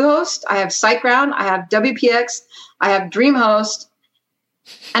have Bluehost, I have SiteGround, I have WPX, I have DreamHost,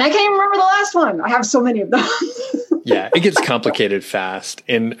 and I can't even remember the last one. I have so many of them. Yeah, it gets complicated fast.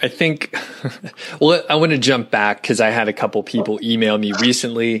 And I think, well, I want to jump back because I had a couple people email me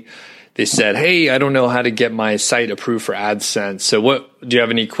recently. They said, hey, I don't know how to get my site approved for AdSense. So do you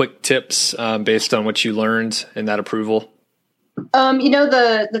have any quick tips based on what you learned in that approval?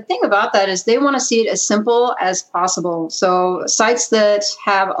 The thing about that is they want to see it as simple as possible. So sites that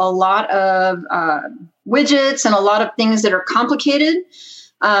have a lot of widgets and a lot of things that are complicated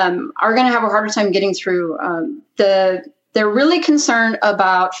are going to have a harder time getting through. They're really concerned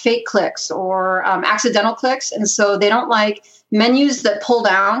about fake clicks or accidental clicks. And so they don't like menus that pull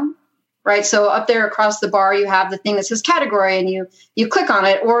down, right? So up there across the bar, you have the thing that says category, and you click on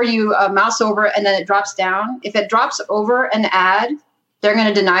it, or you mouse over and then it drops down. If it drops over an ad, they're going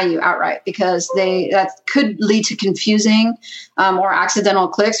to deny you outright, because that could lead to confusing or accidental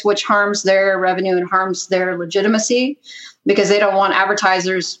clicks, which harms their revenue and harms their legitimacy, because they don't want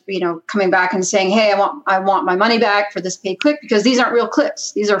advertisers, coming back and saying, hey, I want my money back for this paid click, because these aren't real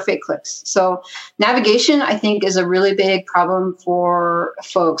clicks. These are fake clicks. So navigation, I think, is a really big problem for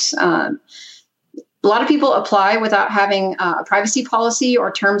folks. A lot of people apply without having a privacy policy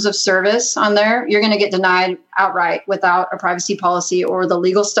or terms of service on there. You're going to get denied outright without a privacy policy or the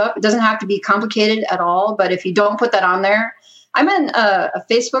legal stuff. It doesn't have to be complicated at all, but if you don't put that on there, I'm in a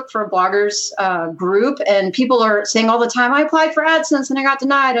Facebook for bloggers group, and people are saying all the time, I applied for AdSense and I got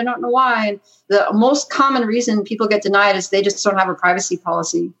denied. I don't know why. And the most common reason people get denied is they just don't have a privacy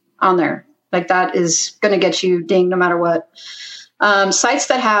policy on there. Like, that is going to get you dinged no matter what. Sites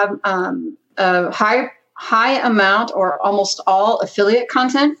that have high high amount or almost all affiliate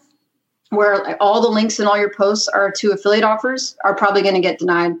content, where all the links in all your posts are to affiliate offers, are probably going to get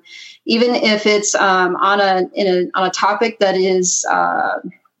denied, even if it's on a topic that is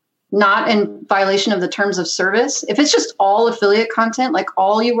not in violation of the terms of service. If it's just all affiliate content, like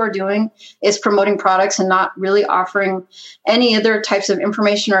all you are doing is promoting products and not really offering any other types of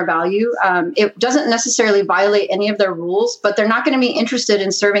information or value, it doesn't necessarily violate any of their rules, but they're not going to be interested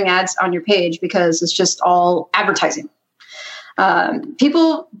in serving ads on your page because it's just all advertising.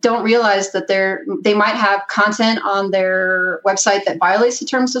 People don't realize that they might have content on their website that violates the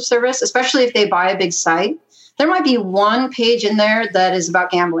terms of service, especially if they buy a big site. There might be one page in there that is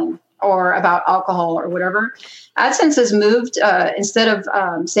about gambling or about alcohol or whatever. AdSense has moved instead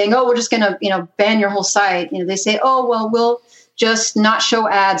of saying, "Oh, we're just going to ban your whole site." They say, "Oh, well, we'll just not show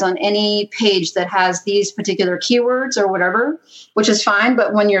ads on any page that has these particular keywords or whatever," which is fine.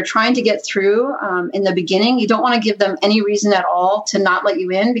 But when you're trying to get through in the beginning, you don't want to give them any reason at all to not let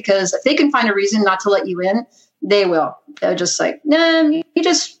you in, because if they can find a reason not to let you in, they will. They're just like, "Nah, you're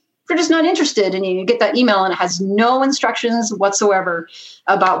just not interested." And you get that email and it has no instructions whatsoever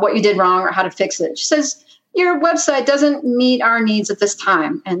about what you did wrong or how to fix it. It just says, "Your website doesn't meet our needs at this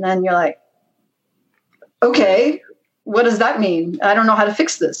time." And then you're like, okay, what does that mean? I don't know how to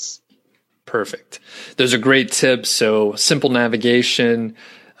fix this. Perfect. Those are great tips. So simple navigation,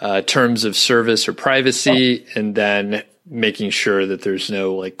 terms of service or privacy, and then making sure that there's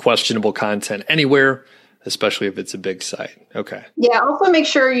no like questionable content anywhere, especially if it's a big site. Okay. Yeah. Also make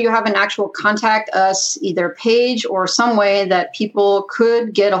sure you have an actual contact us either page or some way that people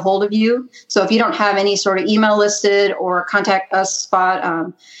could get a hold of you. So if you don't have any sort of email listed or contact us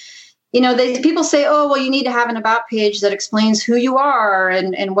spot, people say, "Oh, well, you need to have an about page that explains who you are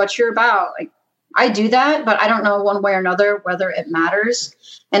and what you're about." Like, I do that, but I don't know one way or another whether it matters.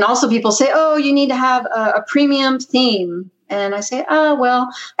 And also people say, "Oh, you need to have a premium theme." And I say, "Oh, well,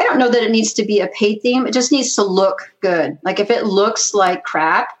 I don't know that it needs to be a paid theme. It just needs to look good. Like if it looks like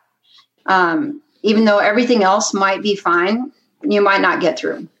crap, even though everything else might be fine, you might not get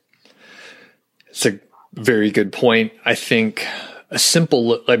through." It's a very good point. I think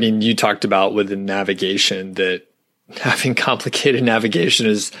you talked about with the navigation that having complicated navigation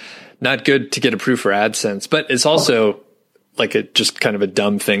is not good to get approved for AdSense, but it's also like just kind of a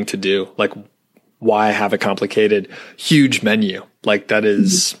dumb thing to do. Like, why have a complicated, huge menu? Like that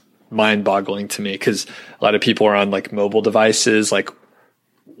is mind-boggling to me, because a lot of people are on like mobile devices. Like,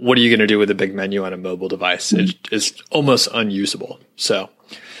 what are you going to do with a big menu on a mobile device? It's almost unusable. So,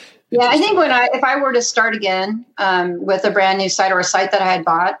 yeah, I think if I were to start again with a brand new site or a site that I had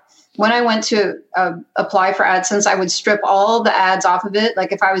bought, when I went to apply for AdSense, I would strip all the ads off of it.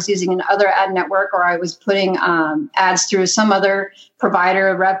 Like if I was using another ad network or I was putting ads through some other provider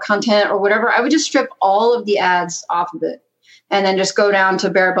of Rev Content or whatever, I would just strip all of the ads off of it and then just go down to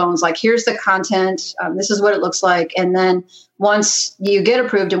bare bones. Like, here's the content. This is what it looks like. And then once you get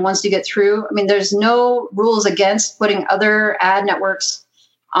approved and once you get through, there's no rules against putting other ad networks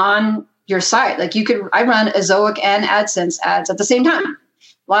on your site. Like I run Ezoic and AdSense ads at the same time.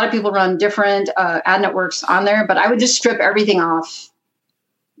 A lot of people run different ad networks on there, but I would just strip everything off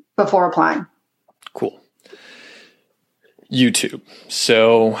before applying. Cool. YouTube.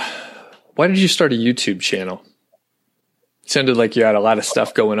 So why did you start a YouTube channel? It sounded like you had a lot of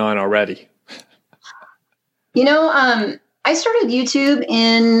stuff going on already. I started YouTube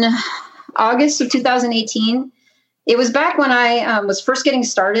in August of 2018. It was back when I was first getting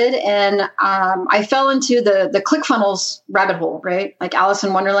started, and I fell into the ClickFunnels rabbit hole, right? Like Alice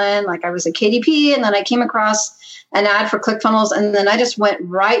in Wonderland. Like I was a KDP, and then I came across an ad for ClickFunnels, and then I just went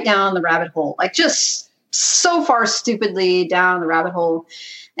right down the rabbit hole, like just so far stupidly down the rabbit hole.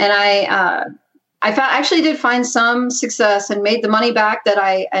 And I actually did find some success and made the money back that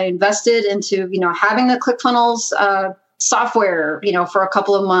I invested into, having the ClickFunnels software, for a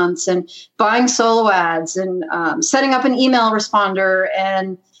couple of months and buying solo ads and setting up an email responder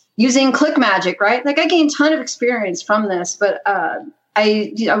and using ClickMagick, right? Like I gained a ton of experience from this, but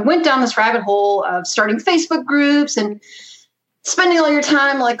I went down this rabbit hole of starting Facebook groups and spending all your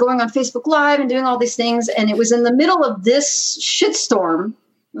time like going on Facebook Live and doing all these things. And it was in the middle of this shitstorm,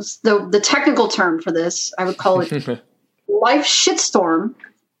 the technical term for this, I would call it life shitstorm,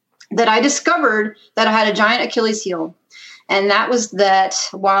 that I discovered that I had a giant Achilles heel. And that was that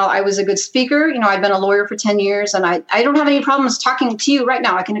while I was a good speaker, I'd been a lawyer for 10 years and I don't have any problems talking to you right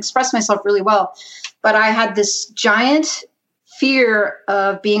now. I can express myself really well. But I had this giant fear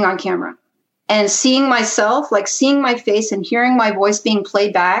of being on camera and seeing myself, like seeing my face and hearing my voice being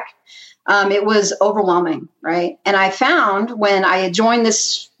played back. It was overwhelming, right? And I found when I had joined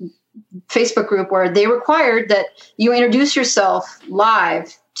this Facebook group where they required that you introduce yourself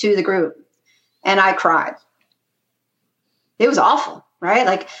live to the group. And I cried. It was awful, right?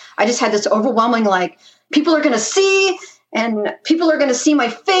 Like I just had this overwhelming, like people are going to see and people are going to see my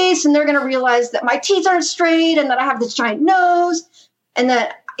face and they're going to realize that my teeth aren't straight and that I have this giant nose and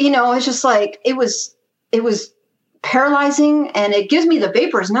that, it's just like, it was paralyzing, and it gives me the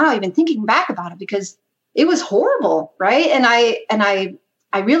vapors now, even thinking back about it, because it was horrible. Right. And I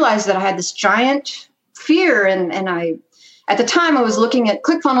realized that I had this giant fear and I, at the time I was looking at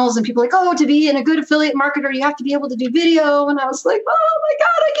ClickFunnels and people like, oh, to be in a good affiliate marketer, you have to be able to do video. And I was like, oh my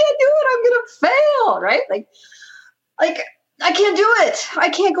God, I can't do it. I'm going to fail. Right. Like I can't do it. I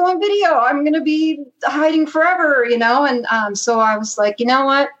can't go on video. I'm going to be hiding forever, And so I was like, you know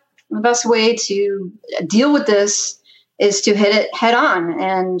what? The best way to deal with this is to hit it head on.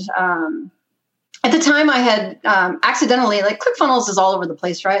 And at the time I had accidentally, like ClickFunnels is all over the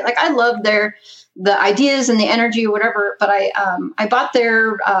place, right? Like I love the ideas and the energy or whatever, but I bought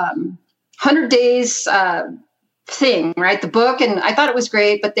their 100 days thing, right? The book, and I thought it was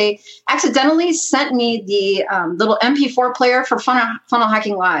great, but they accidentally sent me the little MP4 player for Funnel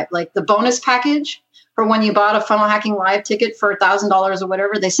Hacking Live, like the bonus package for when you bought a Funnel Hacking Live ticket for $1,000 or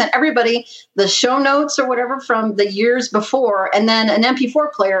whatever. They sent everybody the show notes or whatever from the years before, and then an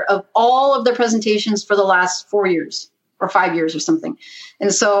MP4 player of all of their presentations for the last 4 years or 5 years or something.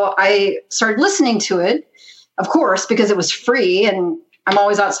 And so I started listening to it, of course, because it was free and I'm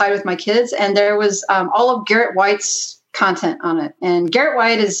always outside with my kids. And there was all of Garrett White's content on it. And Garrett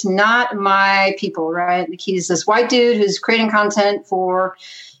White is not my people, right? Like he's this white dude who's creating content for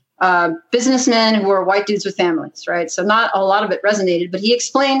businessmen who are white dudes with families, right? So not a lot of it resonated, but he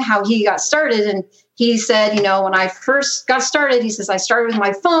explained how he got started. And he said, when I first got started, he says, I started with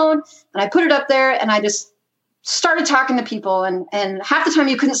my phone and I put it up there and I just started talking to people. And half the time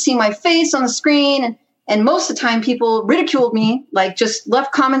you couldn't see my face on the screen. And most of the time people ridiculed me, like just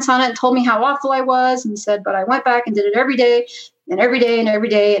left comments on it and told me how awful I was. And he said, but I went back and did it every day and every day and every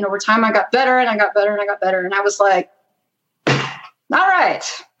day. And over time I got better and I got better and I got better. And I was like, all right,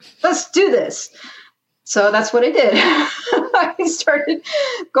 let's do this. So that's what I did. I started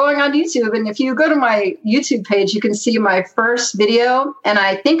going on YouTube. And if you go to my YouTube page, you can see my first video. And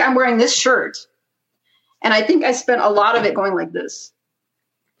I think I'm wearing this shirt. And I think I spent a lot of it going like this.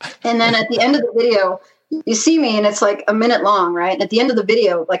 And then at the end of the video, you see me and it's like a minute long, right? And at the end of the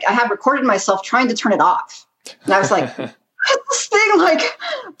video, like I have recorded myself trying to turn it off. And I was like, this thing like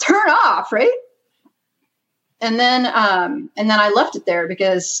turn off, right? And then I left it there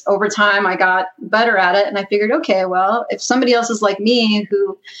because over time I got better at it. And I figured, okay, well, if somebody else is like me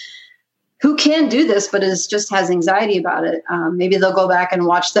who can do this, but just has anxiety about it, maybe they'll go back and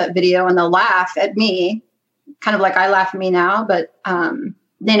watch that video and they'll laugh at me, kind of like I laugh at me now. But,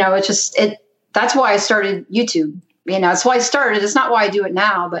 that's why I started YouTube. It's why I started. It's not why I do it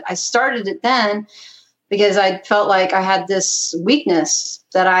now, but I started it then because I felt like I had this weakness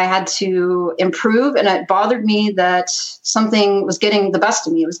that I had to improve. And it bothered me that something was getting the best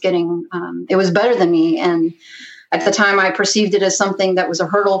of me. It was better than me. And at the time I perceived it as something that was a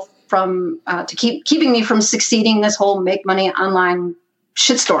hurdle to keeping me from succeeding this whole make money online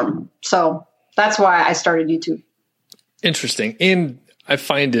shitstorm. So that's why I started YouTube. Interesting. And I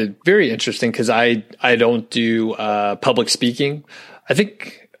find it very interesting because I don't do public speaking. I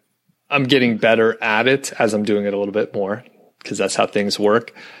think I'm getting better at it as I'm doing it a little bit more because that's how things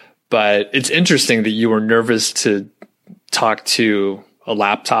work. But it's interesting that you were nervous to talk to a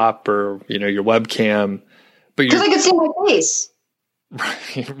laptop or, your webcam. But because I could see my face.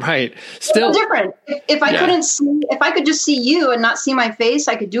 Right. Still it's different. If I couldn't see, if I could just see you and not see my face,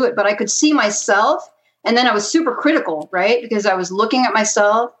 I could do it. But I could see myself. And then I was super critical, right? Because I was looking at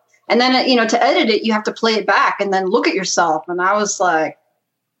myself. And then, to edit it, you have to play it back and then look at yourself. And I was like,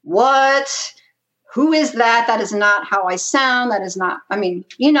 what? Who is that? That is not how I sound. That is not, I'm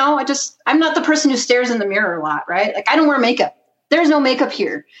not the person who stares in the mirror a lot, right? Like I don't wear makeup. There's no makeup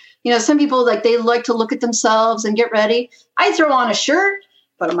here. Some people they like to look at themselves and get ready. I throw on a shirt,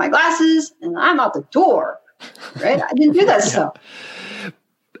 put on my glasses, and I'm out the door, right? I didn't do that stuff.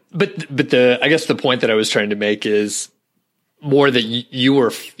 But I guess the point that I was trying to make is more that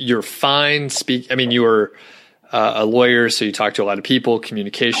you're fine you were a lawyer, so you talk to a lot of people.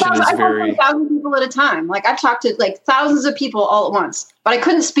 Communication is very. I talk to 1,000 people at a time. Like I've talked to thousands of people all at once, but I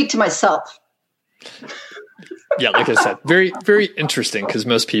couldn't speak to myself. Yeah, like I said, very, very interesting because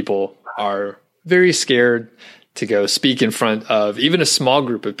most people are very scared to go speak in front of even a small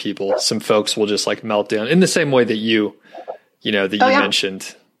group of people. Some folks will just melt down in the same way that you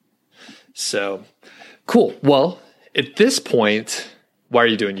mentioned. So cool. Well, at this point, why are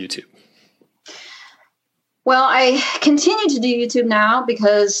you doing YouTube? Well, I continue to do YouTube now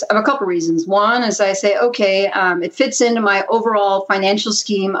because of a couple reasons. One is I say, okay, it fits into my overall financial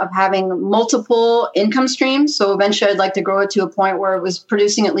scheme of having multiple income streams. So eventually I'd like to grow it to a point where it was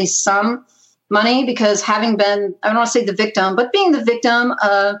producing at least some money, because having been, I don't want to say the victim, but being the victim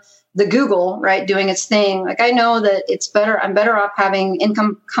of the Google, right, doing its thing, like I know that I'm better off having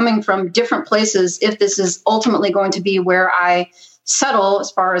income coming from different places if this is ultimately going to be where I settle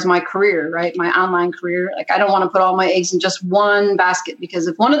as far as my career, right? My online career. Like I don't want to put all my eggs in just one basket, because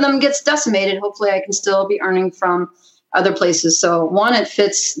if one of them gets decimated, hopefully I can still be earning from other places. So one, it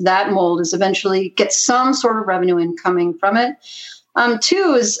fits that mold, is eventually get some sort of revenue incoming from it.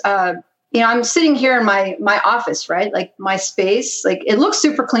 Two is, I'm sitting here in my office, right? Like my space, like it looks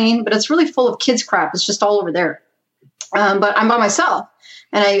super clean, but it's really full of kids crap. It's just all over there. But I'm by myself,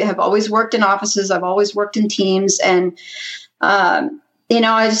 and I have always worked in offices. I've always worked in teams, and I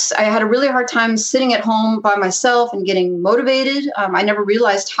had a really hard time sitting at home by myself and getting motivated. I never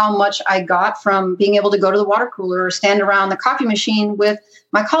realized how much I got from being able to go to the water cooler or stand around the coffee machine with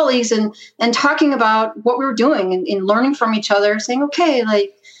my colleagues and talking about what we were doing and learning from each other, saying, okay,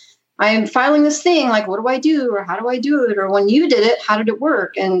 like I'm filing this thing, like, what do I do? Or how do I do it? Or when you did it, how did it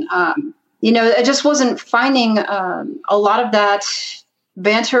work? And, I just wasn't finding a lot of that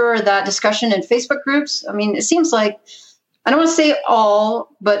banter or that discussion in Facebook groups. I mean, it seems like, I don't want to say all,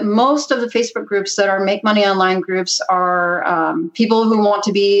 but most of the Facebook groups that are Make Money Online groups are people who want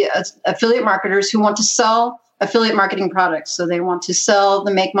to be affiliate marketers who want to sell affiliate marketing products. So they want to sell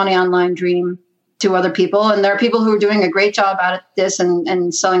the Make Money Online dream to other people. And there are people who are doing a great job at this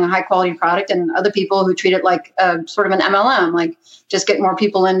and selling a high quality product, and other people who treat it like sort of an MLM, like just get more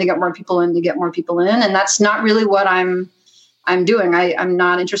people in to get more people in to get more people in. And that's not really what I'm doing. I'm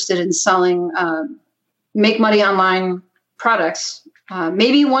not interested in selling Make Money Online products.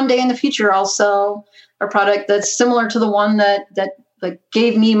 Maybe one day in the future, I'll sell a product that's similar to the one that like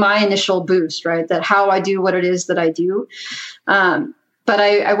gave me my initial boost, right? That how I do what it is that I do. But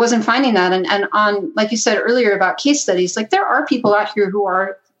I wasn't finding that. And on, like you said earlier about case studies, like there are people out here who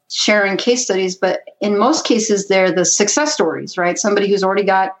are sharing case studies, but in most cases, they're the success stories, right? Somebody who's already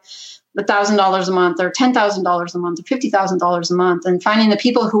got $1,000 a month or $10,000 a month or $50,000 a month, and finding the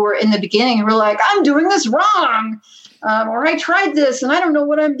people who were in the beginning who were like, I'm doing this wrong. Or I tried this and I don't know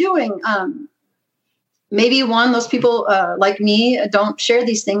what I'm doing. Maybe one, those people like me don't share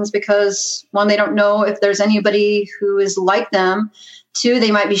these things because one, they don't know if there's anybody who is like them. Two,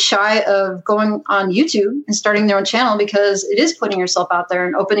 they might be shy of going on YouTube and starting their own channel because it is putting yourself out there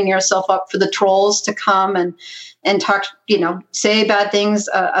and opening yourself up for the trolls to come and talk, say bad things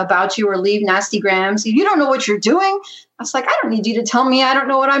about you or leave nasty grams. If you don't know what you're doing, I was like, I don't need you to tell me I don't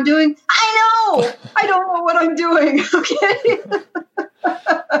know what I'm doing. I know I don't know what I'm doing. Okay.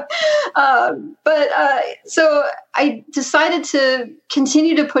 So I decided to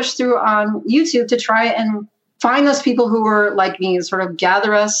continue to push through on YouTube to try and find those people who were like me and sort of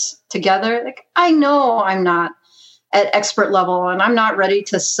gather us together. Like, I know I'm not at expert level and I'm not ready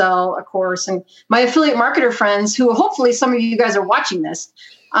to sell a course. And my affiliate marketer friends, who hopefully some of you guys are watching this,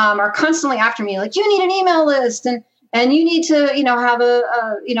 are constantly after me, like, you need an email list and you need to, have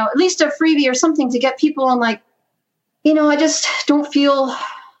at least a freebie or something to get people. I'm like, I just don't feel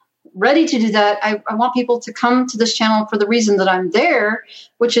ready to do that. I want people to come to this channel for the reason that I'm there,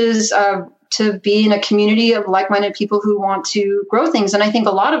 which is to be in a community of like-minded people who want to grow things. And I think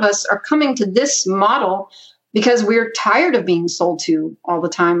a lot of us are coming to this model because we're tired of being sold to all the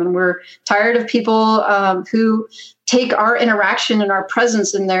time. And we're tired of people who take our interaction and our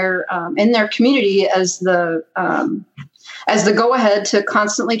presence in their community as the go-ahead to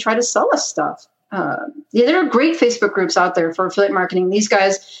constantly try to sell us stuff. There are great Facebook groups out there for affiliate marketing. These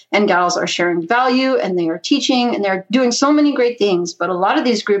guys and gals are sharing value and they are teaching and they're doing so many great things. But a lot of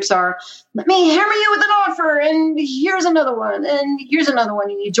these groups are, let me hammer you with an offer and here's another one and here's another one.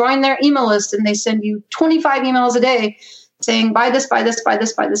 And you join their email list and they send you 25 emails a day saying, buy this, buy this, buy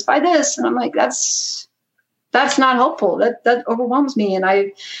this, buy this, buy this. And I'm like, that's not helpful. That overwhelms me. And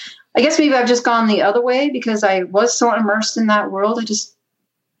I guess maybe I've just gone the other way because I was so immersed in that world. I just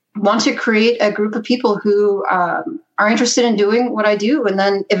want to create a group of people who are interested in doing what I do. And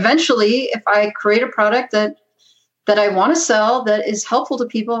then eventually, if I create a product that I want to sell that is helpful to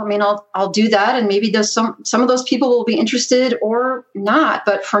people, I mean, I'll do that. And maybe some of those people will be interested or not.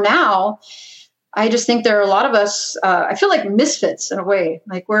 But for now, I just think there are a lot of us, I feel like misfits in a way.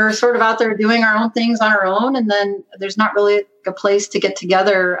 Like we're sort of out there doing our own things on our own. And then there's not really a place to get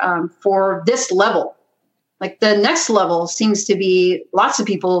together for this level. Like the next level seems to be lots of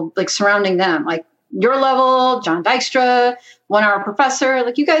people like surrounding them. Like your level, John Dykstra, 1 Hour Professor,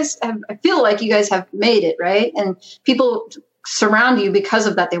 like you guys have, I feel like you guys have made it, right? And people surround you because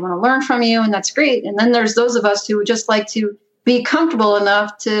of that. They want to learn from you, and that's great. And then there's those of us who would just like to be comfortable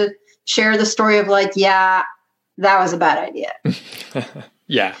enough to share the story of like, yeah, that was a bad idea.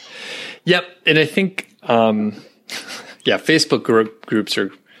 Yeah. Yep. And I think, Facebook groups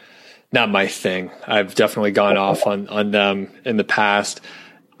are not my thing. I've definitely gone off on them in the past.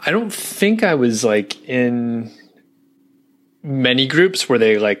 I don't think I was like in many groups where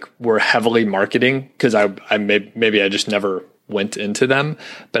they like were heavily marketing, because maybe I just never went into them.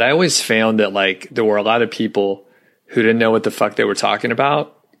 But I always found that like there were a lot of people who didn't know what the fuck they were talking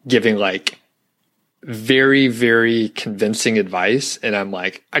about, giving like very, very convincing advice. And I'm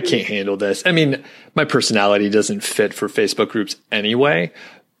like, I can't handle this. I mean, my personality doesn't fit for Facebook groups anyway,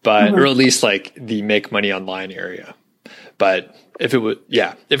 but, or at least like the make money online area. But if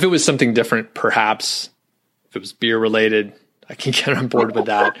it was something different, perhaps if it was beer related, I can get on board with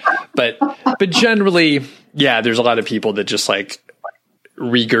that. But generally, yeah, there's a lot of people that just like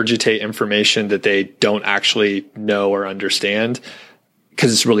regurgitate information that they don't actually know or understand,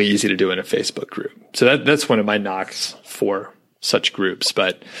 because it's really easy to do in a Facebook group. So that's one of my knocks for such groups.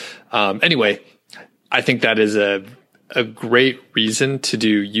 But anyway, I think that is a great reason to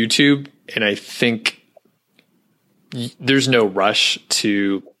do YouTube. And I think there's no rush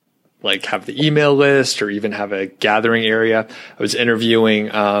to like have the email list or even have a gathering area. I was interviewing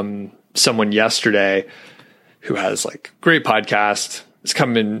someone yesterday who has like great podcast. It's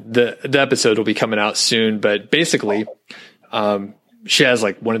coming, the episode will be coming out soon, but basically she has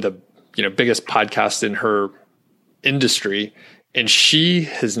like one of the biggest podcasts in her industry, and she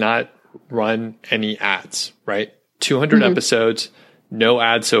has not run any ads, right? 200 episodes, no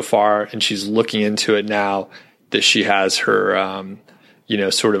ads so far, and she's looking into it now that she has her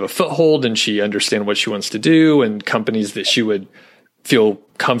sort of a foothold, and she understands what she wants to do, and companies that she would feel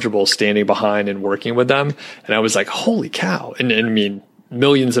comfortable standing behind and working with them. And I was like, holy cow. And I mean,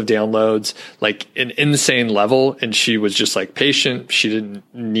 millions of downloads, like an insane level. And she was just like patient. She didn't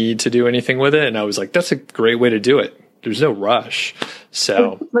need to do anything with it. And I was like, that's a great way to do it. There's no rush.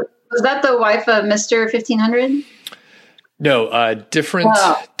 So was that the wife of Mr. 1500? No,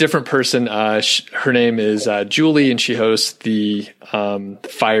 different person. Her name is Julie, and she hosts the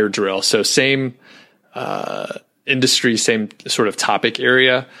Fire Drill. So same industry, same sort of topic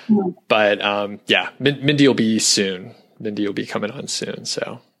area. But Mindy will be soon. Mindy will be coming on soon.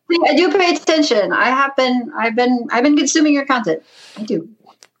 So I do pay attention. I've been consuming your content. I do.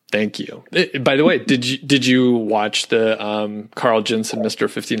 Thank you. By the way, did you watch the Carl Jensen Mr.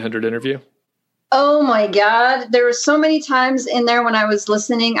 1500 interview? Oh my God. There were so many times in there when I was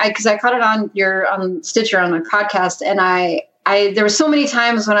listening, because I caught it on Stitcher on my podcast. And there were so many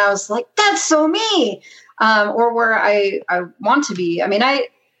times when I was like, that's so me. Or where I want to be. I mean,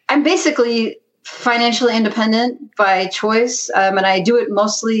 I'm basically financially independent by choice. And I do it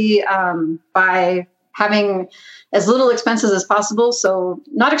mostly by having as little expenses as possible. So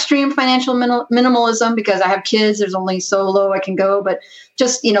not extreme financial minimalism, because I have kids. There's only so low I can go, but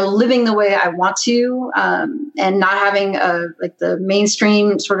just, living the way I want to, and not having the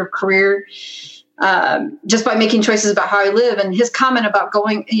mainstream sort of career, just by making choices about how I live. And his comment about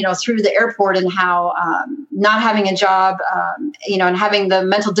going, through the airport, and how not having a job, and having the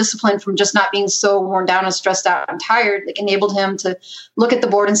mental discipline from just not being so worn down and stressed out and tired, like enabled him to look at the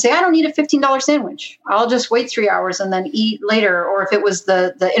board and say, I don't need a $15 sandwich. I'll just wait 3 hours and then eat later. Or if it was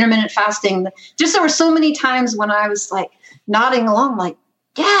the intermittent fasting, there were so many times when I was like nodding along, like,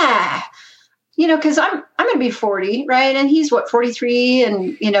 yeah, because I'm going to be 40, right? And he's 43,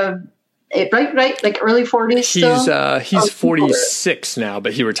 and, right, like early 40s still? He's 46 now,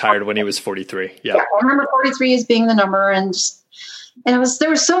 but he retired when he was 43. Yeah, I remember 43 as being the number, and there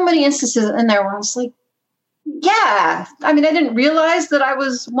were so many instances in there where I was like, yeah. I mean, I didn't realize that I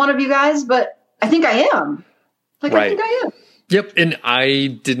was one of you guys, but I think I am. Right. I think I am. Yep, and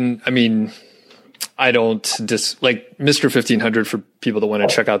I don't like Mr. 1500, for people that want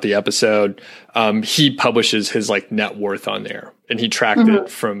to check out the episode. He publishes his like net worth on there, and he tracked it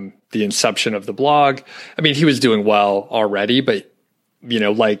from the inception of the blog. I mean, he was doing well already, but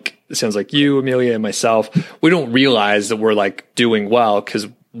like it sounds like you, Amelia, and myself, we don't realize that we're like doing well, because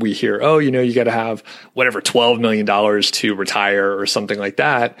we hear, oh, you got to have whatever $12 million to retire or something like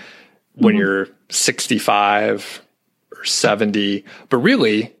that when you're 65 or 70, but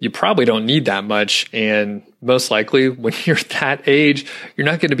really you probably don't need that much. And most likely when you're that age, you're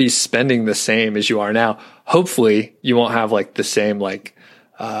not going to be spending the same as you are now. Hopefully you won't have like the same, like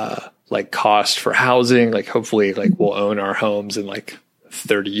cost for housing. Like hopefully like we'll own our homes in like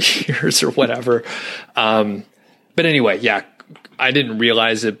 30 years or whatever. But anyway, yeah, I didn't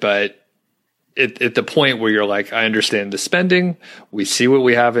realize it, but at the point where you're like, I understand the spending, we see what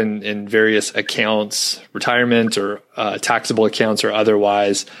we have in various accounts, retirement or taxable accounts or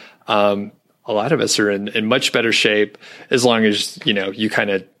otherwise. A lot of us are in much better shape as long as, you kind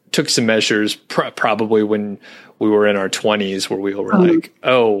of took some measures probably when we were in our 20s where we were like,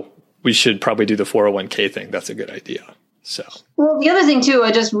 oh, we should probably do the 401k thing. That's a good idea. So, well, the other thing too,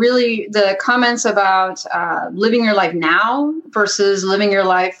 I just really, the comments about living your life now versus living your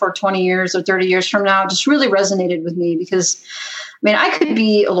life for 20 years or 30 years from now just really resonated with me because, I could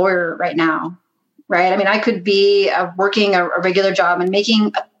be a lawyer right now, right? I could be working a regular job and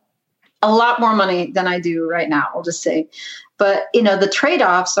making a lot more money than I do right now, I'll just say. But, the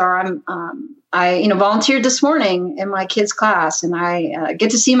trade-offs are I volunteered this morning in my kids' class, and I get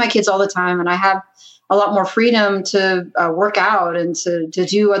to see my kids all the time, and I have a lot more freedom to work out and to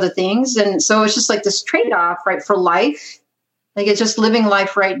do other things. And so it's just like this trade-off, right, for life. Like it's just living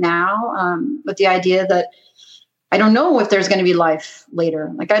life right now with the idea that I don't know if there's going to be life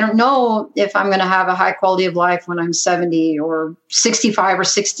later. Like, I don't know if I'm going to have a high quality of life when I'm 70 or 65 or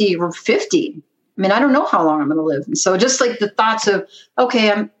 60 or 50. I don't know how long I'm going to live. And so just like the thoughts of,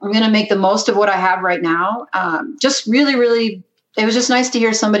 okay, I'm going to make the most of what I have right now. Just really, really, it was just nice to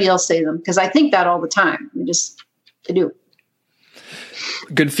hear somebody else say them because I think that all the time. I do.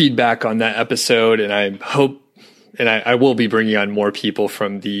 Good feedback on that episode. And I hope, and I will be bringing on more people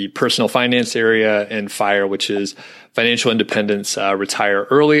from the personal finance area and FIRE, which is financial independence, retire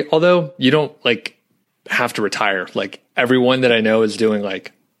early. Although you don't have to retire. Like everyone that I know is doing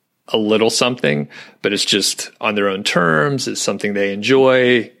a little something, but it's just on their own terms. It's something they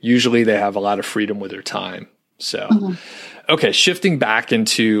enjoy. Usually they have a lot of freedom with their time. So, okay, shifting back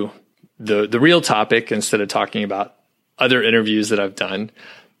into the real topic instead of talking about other interviews that I've done.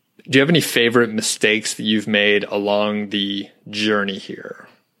 Do you have any favorite mistakes that you've made along the journey here?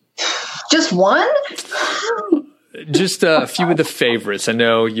 Just one? Just a few of the favorites. I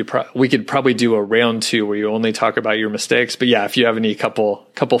know we could probably do a round 2 where you only talk about your mistakes, but yeah, if you have any couple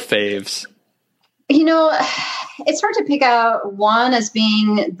faves. It's hard to pick out one as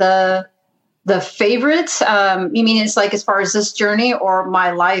being the favorite. You mean it's like as far as this journey or my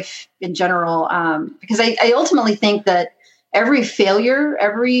life in general? Because I ultimately think that every failure,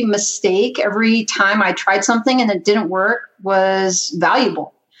 every mistake, every time I tried something and it didn't work was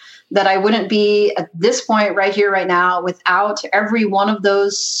valuable. That I wouldn't be at this point right here, right now, without every one of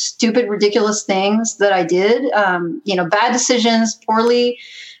those stupid, ridiculous things that I did. Bad decisions, poorly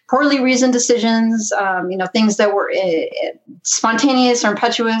reasoned decisions, things that were spontaneous or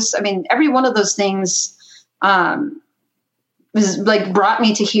impetuous. Every one of those things was brought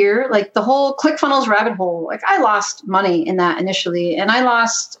me to here. Like the whole ClickFunnels rabbit hole. Like I lost money in that initially, and I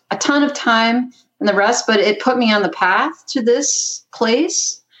lost a ton of time and the rest, but it put me on the path to this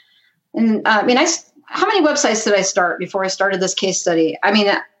place. And how many websites did I start before I started this case study?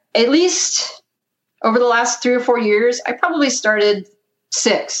 At least over the last 3 or 4 years, I probably started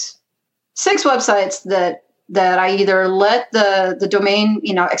six websites that I either let the domain,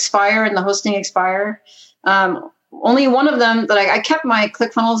 expire and the hosting expire. Only one of them that I kept my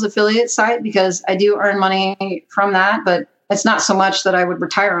ClickFunnels affiliate site because I do earn money from that, but it's not so much that I would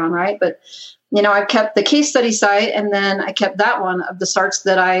retire on, right? But I kept the case study site, and then I kept that one of the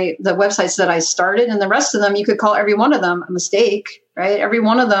websites that I started, and the rest of them, you could call every one of them a mistake, right? Every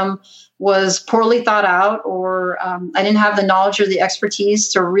one of them was poorly thought out, or I didn't have the knowledge or the expertise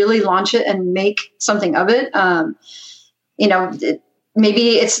to really launch it and make something of it.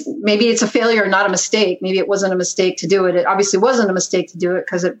 Maybe it's a failure, not a mistake. Maybe it wasn't a mistake to do it. It obviously wasn't a mistake to do it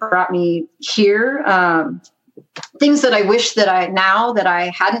because it brought me here. Things that I wish that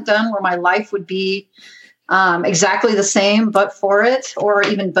I hadn't done, where my life would be exactly the same, but for it, or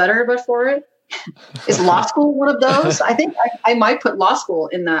even better, but for it. Is law school one of those? I think I might put law school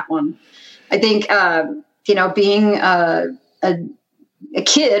in that one. I think, being a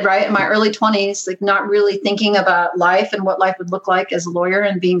kid, right, in my early 20s, like not really thinking about life and what life would look like as a lawyer,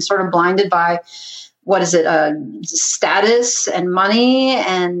 and being sort of blinded by status and money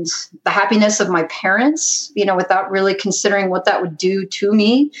and the happiness of my parents, without really considering what that would do to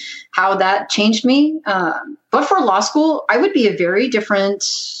me, how that changed me. But for law school, I would be a very different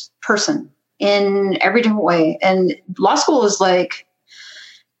person in every different way. And law school is I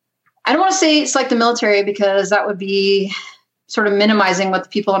don't want to say it's like the military, because that would be sort of minimizing what the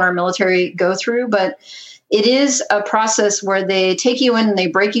people in our military go through. But it is a process where they take you in and they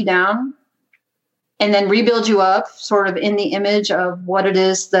break you down and then rebuild you up sort of in the image of what it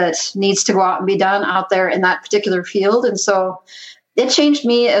is that needs to go out and be done out there in that particular field. And so it changed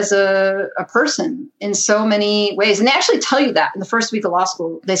me as a person in so many ways. And they actually tell you that in the first week of law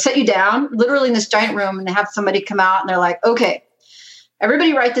school. They set you down literally in this giant room and they have somebody come out and they're like, okay,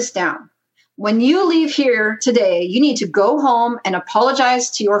 everybody write this down. When you leave here today, you need to go home and apologize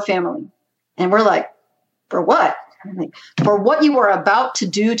to your family. And we're like, for what? Like, for what you were about to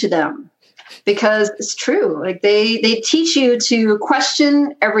do to them. Because it's true. Like they teach you to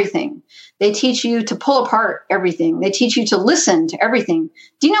question everything. They teach you to pull apart everything. They teach you to listen to everything.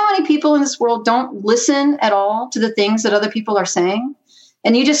 Do you know how many people in this world don't listen at all to the things that other people are saying?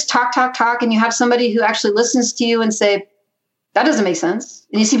 And you just talk, and you have somebody who actually listens to you and say, that doesn't make sense.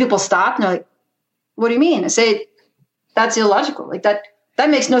 And you see people stop and they're like, what do you mean? I say, that's illogical. Like that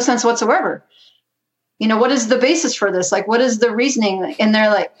makes no sense whatsoever. You know, what is the basis for this? Like, what is the reasoning? And they're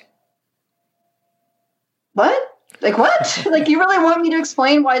like, what? Like, what? Like, you really want me to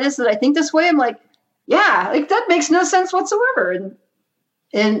explain why it is that I think this way? I'm like, yeah, like that makes no sense whatsoever.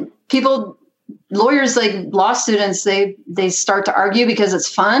 And people, lawyers, like law students, they start to argue because it's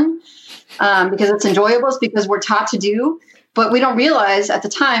fun, because it's enjoyable, it's because we're taught to do. But we don't realize at the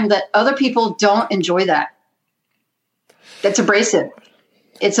time that other people don't enjoy that. It's abrasive.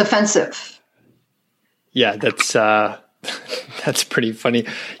 It's offensive. Yeah, that's pretty funny.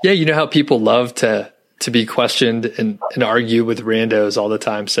 Yeah, you know how people love to be questioned and argue with randos all the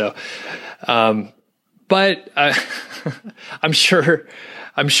time. So, but I'm sure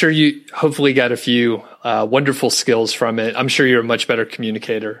you hopefully got a few wonderful skills from it. I'm sure you're a much better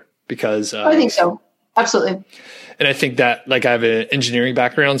communicator because I think so. Absolutely. And I think that, like, I have an engineering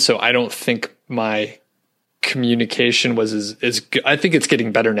background, so I don't think my communication was as good. I think it's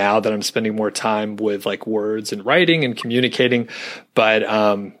getting better now that I'm spending more time with like words and writing and communicating. But,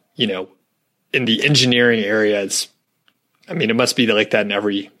 you know, in the engineering area, it must be like that in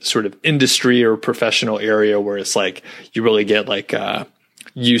every sort of industry or professional area where it's like, you really get like,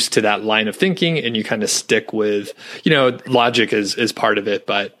 used to that line of thinking and you kind of stick with, you know, logic is part of it,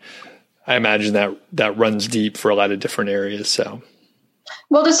 but I imagine that runs deep for a lot of different areas. So,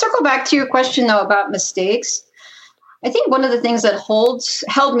 well, to circle back to your question though about mistakes, I think one of the things that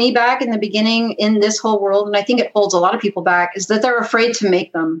held me back in the beginning in this whole world, and I think it holds a lot of people back, is that they're afraid to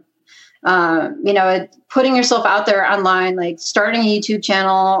make them. Putting yourself out there online, like starting a YouTube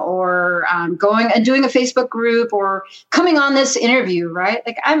channel or going and doing a Facebook group or coming on this interview, right?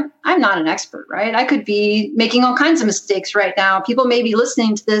 Like I'm not an expert, right? I could be making all kinds of mistakes right now. People may be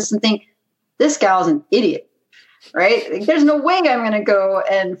listening to this and think, this gal's an idiot, right? Like, there's no way I'm going to go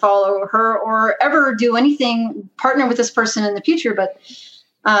and follow her or ever do anything, partner with this person in the future. But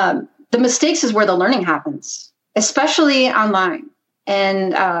the mistakes is where the learning happens, especially online.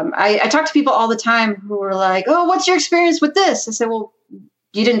 And I talk to people all the time who are like, oh, what's your experience with this? I say, well,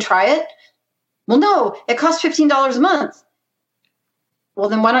 you didn't try it? Well, no, it costs $15 a month. Well,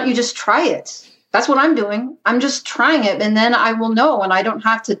 then why don't you just try it? That's what I'm doing. I'm just trying it. And then I will know, and I don't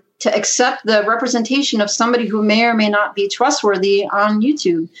have to accept the representation of somebody who may or may not be trustworthy on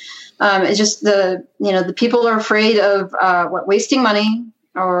YouTube. It's just the people are afraid of wasting money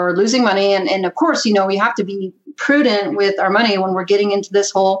or losing money. And of course, you know, we have to be prudent with our money when we're getting into this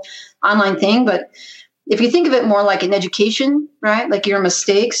whole online thing. But if you think of it more like an education, right? Like your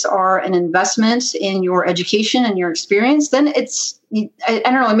mistakes are an investment in your education and your experience, then I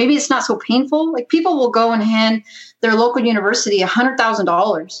don't know, maybe it's not so painful. Like people will go and hand their local university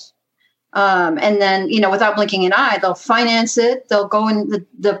 $100,000. And then, you know, without blinking an eye, they'll finance it. They'll go in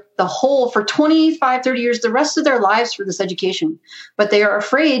the hole for 25, 30 years, the rest of their lives for this education. But they are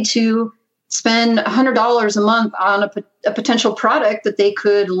afraid to spend $100 a month on a potential product that they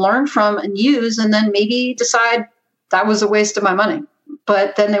could learn from and use, and then maybe decide that was a waste of my money.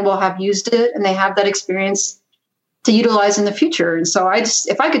 But then they will have used it and they have that experience to utilize in the future. And so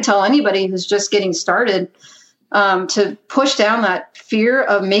if I could tell anybody who's just getting started to push down that fear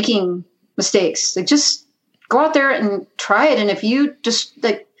of making mistakes, like just go out there and try it. And if you just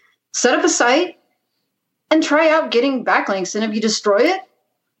like set up a site and try out getting backlinks, and if you destroy it,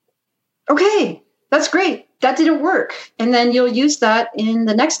 okay, that's great. That didn't work. And then you'll use that in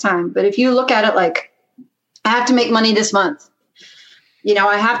the next time. But if you look at it like, I have to make money this month, you know,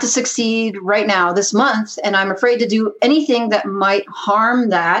 I have to succeed right now this month, and I'm afraid to do anything that might harm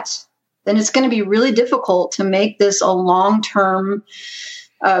that, then it's going to be really difficult to make this a long-term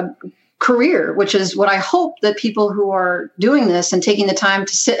career, which is what I hope that people who are doing this and taking the time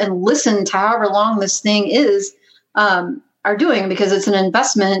to sit and listen to however long this thing is, are doing, because it's an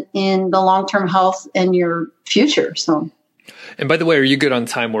investment in the long-term health and your future. So, and by the way, are you good on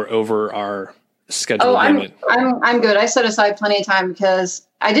time? We're over our schedule limit. I'm good. I set aside plenty of time because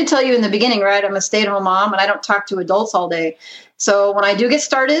I did tell you in the beginning, right? I'm a stay-at-home mom and I don't talk to adults all day. So when I do get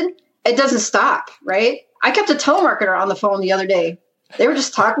started, it doesn't stop, right? I kept a telemarketer on the phone the other day. They were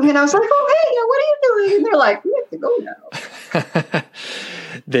just talking, and I was like, "Oh, hey, what are you doing?" And they're like, "We have to go now."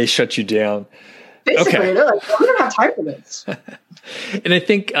 They shut you down. Basically, okay. They're like, "We don't have time for this." And I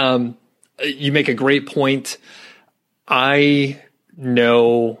think you make a great point. I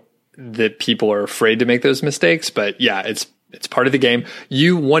know that people are afraid to make those mistakes, but yeah, it's part of the game.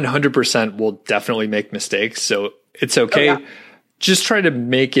 You 100% will definitely make mistakes, so it's okay. Oh, yeah. Just try to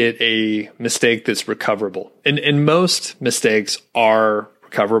make it a mistake that's recoverable. And most mistakes are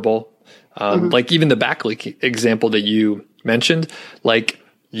recoverable. Like even the backlink example that you mentioned, like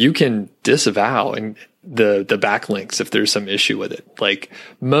you can disavow and the backlinks if there's some issue with it. Like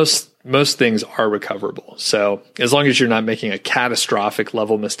most things are recoverable. So as long as you're not making a catastrophic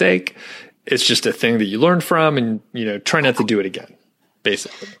level mistake, it's just a thing that you learn from and, try not to do it again,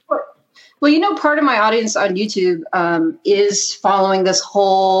 basically. Well, part of my audience on YouTube is following this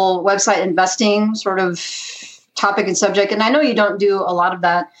whole website investing sort of topic and subject. And I know you don't do a lot of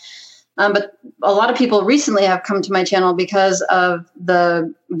that, but a lot of people recently have come to my channel because of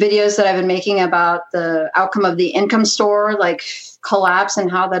the videos that I've been making about the outcome of the income store, like collapse and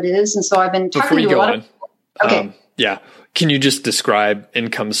how that is. And so I've been talking to a lot of people. Okay. Yeah. Can you just describe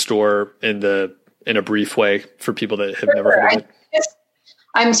income store in a brief way for people that have never heard of it?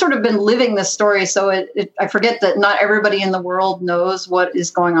 I'm sort of been living this story, so I forget that not everybody in the world knows what is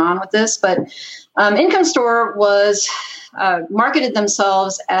going on with this. But Income Store was marketed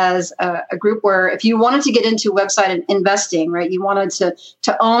themselves as a group where if you wanted to get into website investing, right, you wanted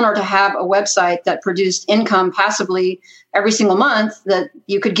to own or to have a website that produced income passively every single month, that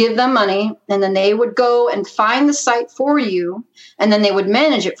you could give them money and then they would go and find the site for you and then they would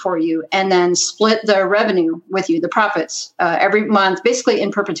manage it for you and then split the revenue with you, the profits, every month, basically in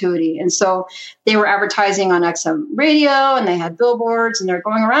perpetuity. And so they were advertising on XM radio and they had billboards and they're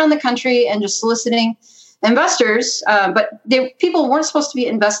going around the country and just soliciting investors. But people weren't supposed to be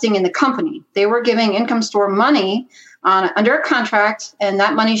investing in the company. They were giving Income Store money under a contract, and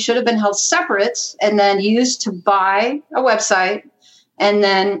that money should have been held separate and then used to buy a website, and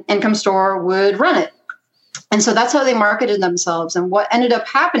then Income Store would run it. And so that's how they marketed themselves. And what ended up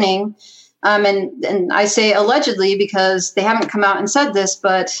happening, and I say allegedly because they haven't come out and said this,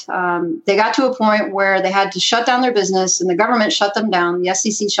 but they got to a point where they had to shut down their business, and the government shut them down. The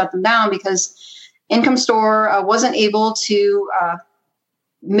SEC shut them down because Income Store wasn't able to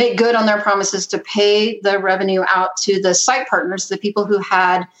make good on their promises to pay the revenue out to the site partners, the people who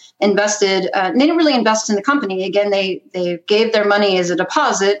had invested. They didn't really invest in the company. Again, they gave their money as a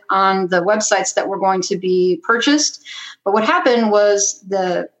deposit on the websites that were going to be purchased. But what happened was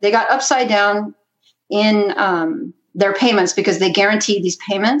they got upside down in their payments because they guaranteed these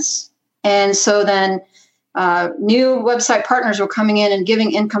payments. And so then new website partners were coming in and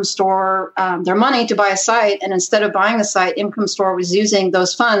giving Income Store their money to buy a site. And instead of buying a site, Income Store was using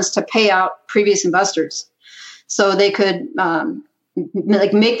those funds to pay out previous investors. So they could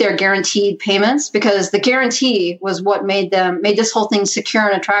make their guaranteed payments, because the guarantee was what made this whole thing secure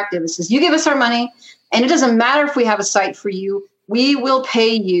and attractive. It says, you give us our money and it doesn't matter if we have a site for you, we will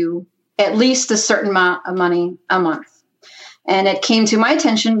pay you at least a certain amount of money a month. And it came to my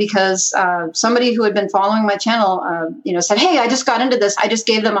attention because somebody who had been following my channel, said, "Hey, I just got into this. I just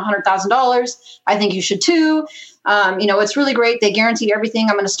gave them $100,000. I think you should too. It's really great. They guaranteed everything.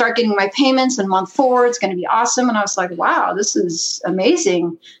 I'm going to start getting my payments in month 4. It's going to be awesome." And I was like, "Wow, this is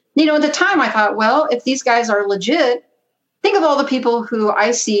amazing." At the time, I thought, well, if these guys are legit, think of all the people who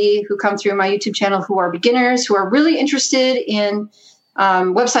I see who come through my YouTube channel who are beginners, who are really interested in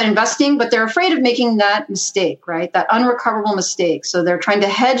website investing, but they're afraid of making that mistake, right? That unrecoverable mistake. So they're trying to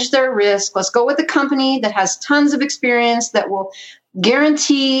hedge their risk. Let's go with a company that has tons of experience, that will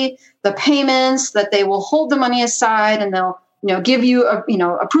guarantee the payments, that they will hold the money aside, and they'll give you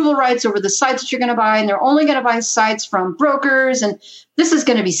approval rights over the sites that you're going to buy, and they're only going to buy sites from brokers, and this is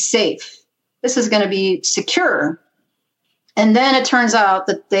going to be safe. This is going to be secure. And then it turns out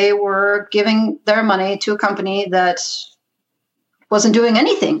that they were giving their money to a company that wasn't doing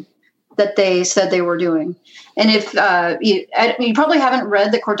anything that they said they were doing. And if you probably haven't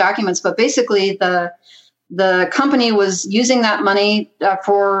read the court documents, but basically the company was using that money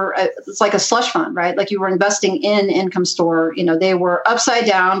for it's like a slush fund, right? Like you were investing in Income Store. They were upside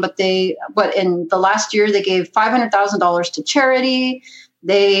down, but in the last year they gave $500,000 to charity.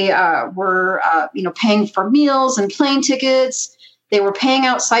 They were paying for meals and plane tickets. They were paying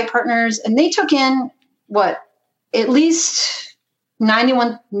out site partners, and they took in at least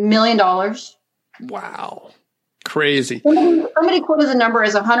 $91 million. Wow. Crazy. Somebody quoted the number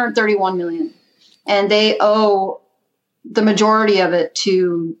as $131 million. And they owe the majority of it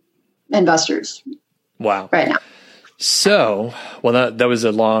to investors. Wow. Right now. So, well, that was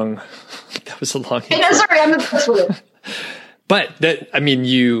a long intro. Sorry, I'm impressed with it. But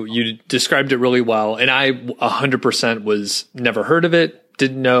you described it really well, and I 100% was never heard of it,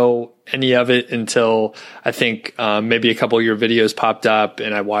 didn't know any of it until I think maybe a couple of your videos popped up,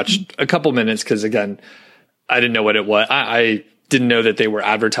 and I watched a couple minutes because, again, I didn't know what it was. I didn't know that they were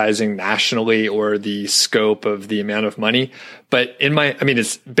advertising nationally or the scope of the amount of money. But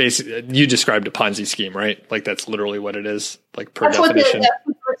it's basically, you described a Ponzi scheme, right? Like that's literally what it is, like per definition. That's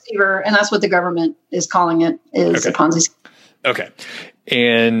what the receiver, and that's what the government is calling it, is a Ponzi scheme. Okay.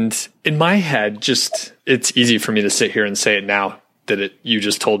 And in my head, it's easy for me to sit here and say it now that you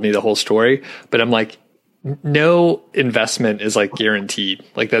just told me the whole story, but I'm like, no investment is like guaranteed.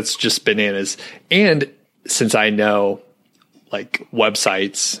 Like that's just bananas. And since I know like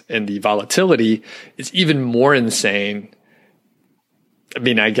websites and the volatility, it's even more insane. I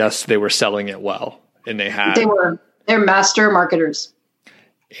mean, I guess they were selling it well, and they're master marketers.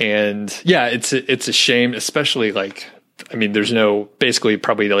 And yeah, it's a shame, especially like, I mean, there's basically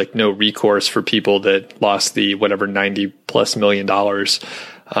probably like no recourse for people that lost the whatever $90+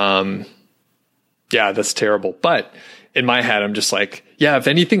 million. Yeah, that's terrible. But in my head, I'm just like, yeah, if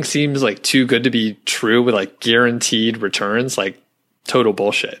anything seems like too good to be true with like guaranteed returns, like total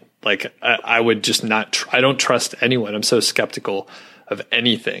bullshit. Like I would just not, I don't trust anyone. I'm so skeptical of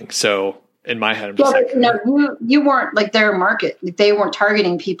anything. So in my head, I'm just like, no, you weren't like their market. Like, they weren't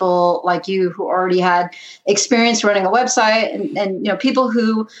targeting people like you who already had experience running a website and people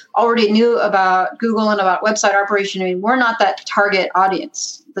who already knew about Google and about website operation. I mean, we're not that target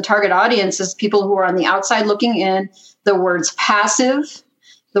audience. The target audience is people who are on the outside looking in. The words passive,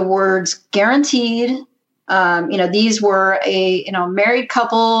 the words guaranteed. These were a married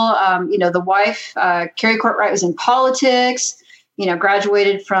couple. The wife, Carrie Courtwright, was in politics.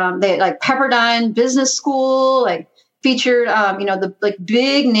 Graduated from Pepperdine Business School. Like featured, the like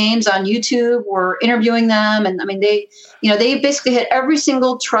big names on YouTube were interviewing them, and I mean they basically hit every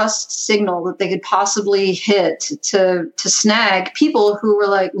single trust signal that they could possibly hit to snag people who were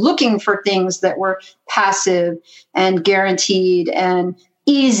like looking for things that were passive and guaranteed and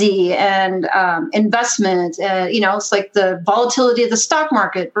easy and investment. It's like the volatility of the stock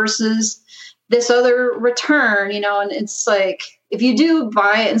market versus this other return. And it's like, if you do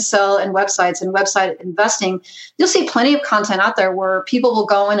buy and sell in websites and website investing, you'll see plenty of content out there where people will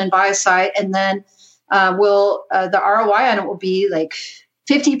go in and buy a site, and then the ROI on it will be like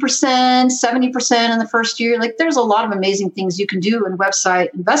 50%, 70% in the first year. Like there's a lot of amazing things you can do in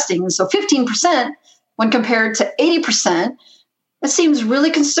website investing. And so 15% when compared to 80%, that seems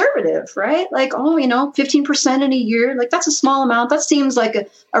really conservative, right? Like, 15% in a year, like that's a small amount. That seems like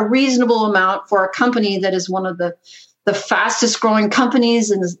a reasonable amount for a company that is one of the fastest growing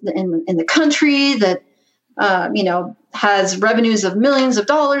companies in the country that, has revenues of millions of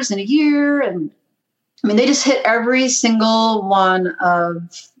dollars in a year. And I mean, they just hit every single one of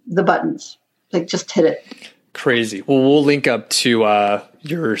the buttons. Like just hit it. Crazy. Well, we'll link up to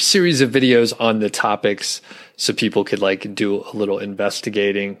your series of videos on the topics so people could like do a little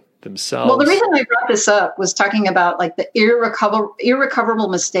investigating themselves. Well, the reason I brought this up was talking about like the irrecoverable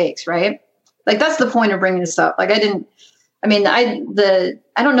mistakes, right? Like that's the point of bringing this up. Like I don't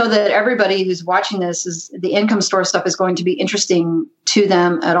know that everybody who's watching this is the income store stuff is going to be interesting to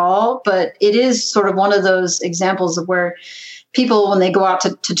them at all, but it is sort of one of those examples of where people, when they go out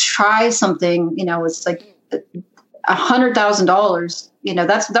to try something, it's like $100,000,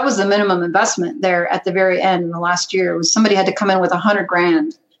 that was the minimum investment there at the very end in the last year. It was somebody had to come in with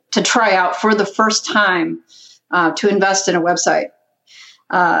 $100,000 to try out for the first time to invest in a website.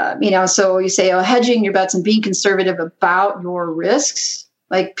 So you say, hedging your bets and being conservative about your risks.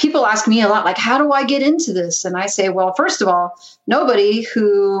 Like people ask me a lot, like, how do I get into this? And I say, well, first of all, nobody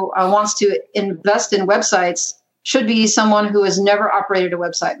who wants to invest in websites should be someone who has never operated a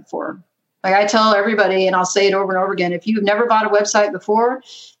website before. Like I tell everybody, and I'll say it over and over again, if you've never bought a website before,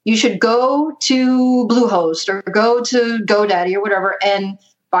 you should go to Bluehost or go to GoDaddy or whatever and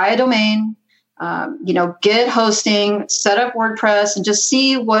buy a domain, get hosting, set up WordPress, and just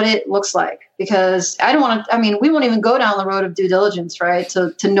see what it looks like. Because we won't even go down the road of due diligence, right?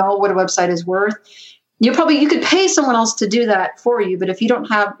 To know what a website is worth. You could pay someone else to do that for you. But if you don't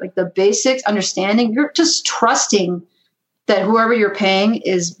have like the basic understanding, you're just trusting that whoever you're paying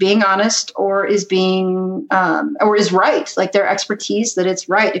is being honest or is being, or is right, like their expertise, that it's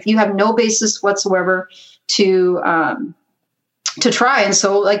right. If you have no basis whatsoever to try. And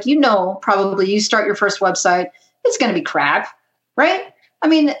so probably you start your first website, it's going to be crap, right? I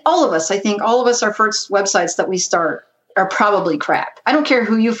mean, all of us, our first websites that we start, are probably crap. I don't care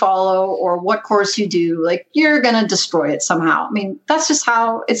who you follow or what course you do, like you're going to destroy it somehow. I mean, that's just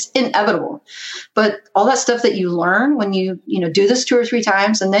how it's inevitable. But all that stuff that you learn when you do this 2 or 3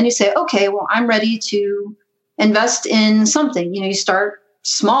 times, and then you say, okay, well, I'm ready to invest in something. You start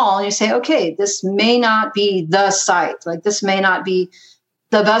small and you say, okay, this may not be the site. Like this may not be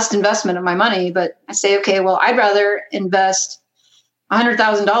the best investment of my money, but I say, okay, well, I'd rather invest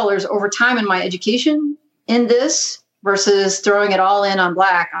 $100,000 over time in my education in this versus throwing it all in on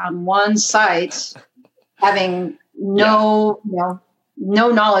black on one site, having no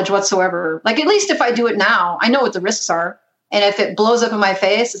knowledge whatsoever. Like, at least if I do it now, I know what the risks are. And if it blows up in my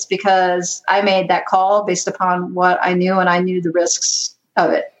face, it's because I made that call based upon what I knew, and I knew the risks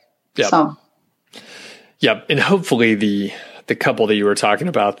of it. Yep. So. Yep. And hopefully the couple that you were talking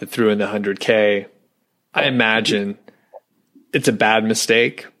about that threw in the 100K, I imagine it's a bad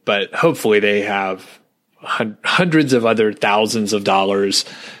mistake, but hopefully they have hundreds of other thousands of dollars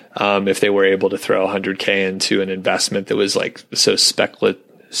if they were able to throw 100K into an investment that was like so speculative.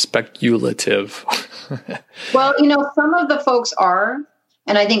 Well, some of the folks are,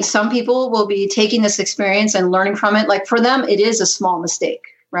 and I think some people will be taking this experience and learning from it. Like for them, it is a small mistake,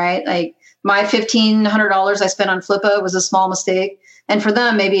 right? Like my $1,500 I spent on Flippa was a small mistake. And for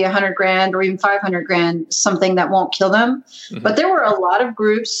them, maybe $100,000 or even $500,000, something that won't kill them. Mm-hmm. But there were a lot of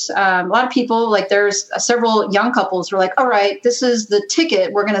groups, a lot of people, like there's several young couples who are like, all right, this is the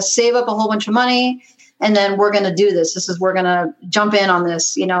ticket. We're going to save up a whole bunch of money and then we're going to do this. We're going to jump in on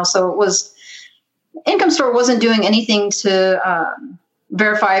this, So it was, Income Store wasn't doing anything to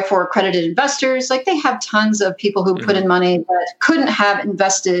verify for accredited investors. Like they have tons of people who put in money that couldn't have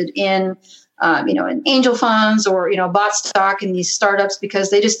invested in in angel funds or, bought stock in these startups because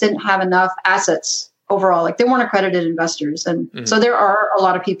they just didn't have enough assets overall. Like they weren't accredited investors. And so there are a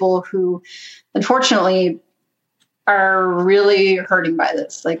lot of people who, unfortunately, are really hurting by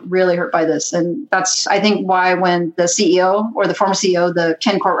this, like really hurt by this. And that's, I think, why when the CEO or the former CEO, the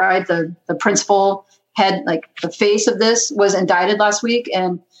Ken Courtright, the principal head, like the face of this, was indicted last week.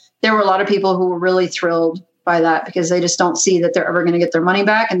 And there were a lot of people who were really thrilled by that because they just don't see that they're ever going to get their money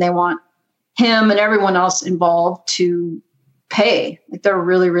back. And they want him and everyone else involved to pay. Like they're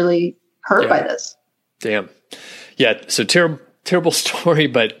really, really hurt by this. Damn. Yeah. So terrible story,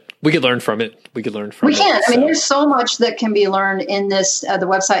 but we could learn from it. We can. I mean, there's so much that can be learned in this, the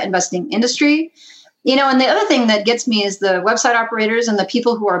website investing industry, and the other thing that gets me is the website operators and the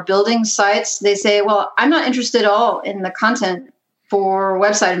people who are building sites. They say, well, I'm not interested at all in the content for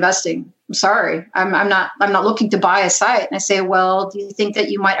website investing. I'm sorry. I'm not looking to buy a site. And I say, well, do you think that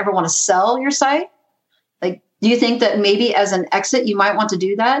you might ever want to sell your site? Like, do you think that maybe as an exit, you might want to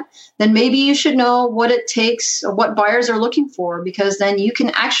do that? Then maybe you should know what it takes or what buyers are looking for, because then you can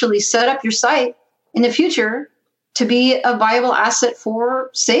actually set up your site in the future to be a viable asset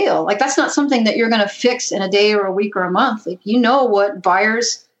for sale. Like that's not something that you're going to fix in a day or a week or a month. Like, what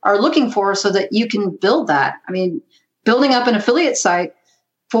buyers are looking for so that you can build that. I mean, building up an affiliate site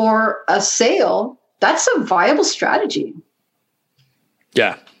for a sale, that's a viable strategy.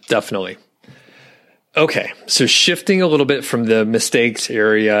 Yeah, definitely. Okay. So shifting a little bit from the mistakes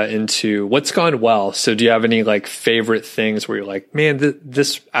area into what's gone well. So do you have any like favorite things where you're like, man,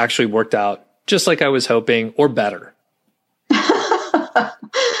 this actually worked out just like I was hoping or better?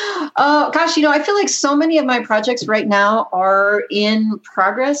 Gosh, I feel like so many of my projects right now are in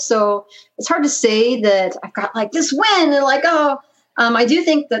progress. So it's hard to say that I've got like this win and like, I do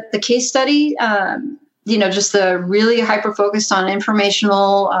think that the case study, just the really hyper-focused on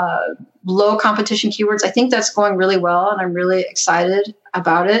informational, low competition keywords, I think that's going really well, and I'm really excited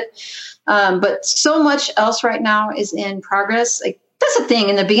about it. But so much else right now is in progress. Like, that's the thing.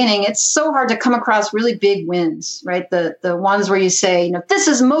 In the beginning, it's so hard to come across really big wins, right? The ones where you say, this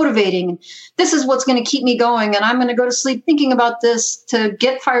is motivating. This is what's going to keep me going. And I'm going to go to sleep thinking about this to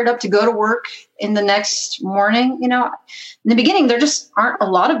get fired up to go to work in the next morning. In the beginning, there just aren't a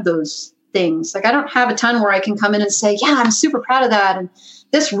lot of those things. Like I don't have a ton where I can come in and say, yeah, I'm super proud of that. And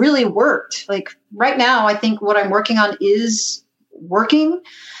this really worked. Like right now, I think what I'm working on is working,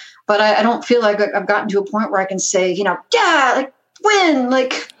 but I don't feel like I've gotten to a point where I can say, like, win,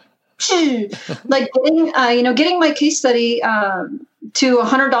 like getting my case study to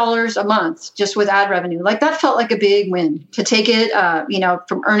 $100 a month just with ad revenue. Like that felt like a big win to take it,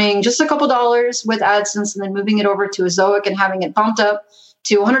 from earning just a couple dollars with AdSense and then moving it over to Ezoic and having it bumped up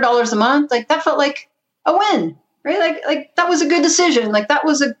to $100 a month. Like that felt like a win, right? Like that was a good decision. Like that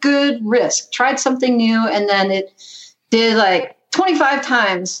was a good risk. Tried something new and then it did like 25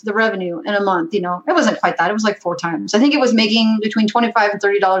 times the revenue in a month. It wasn't quite that. It was like 4 times. I think it was making between $25 and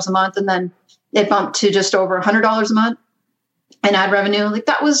 $30 a month. And then it bumped to just over $100 a month in ad revenue. Like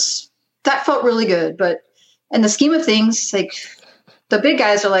that felt really good. But in the scheme of things, like the big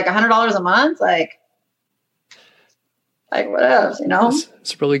guys are like $100 a month. Like what else, you know?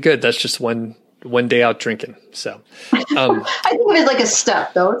 It's really good. That's just one day out drinking. So I think of it like a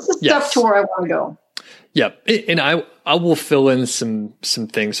step, though. It's a step to where I want to go. Yep. And I will fill in some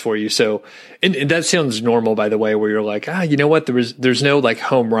things for you. So, and that sounds normal, by the way, where you're like, you know what? There's no like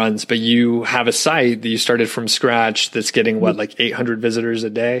home runs, but you have a site that you started from scratch that's getting like 800 visitors a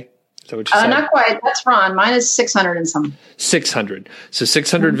day. Is that what you said? Not quite. That's Ron. Mine is 600 and some. 600. So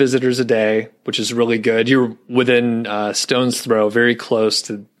 600 visitors a day, which is really good. You're within stone's throw, very close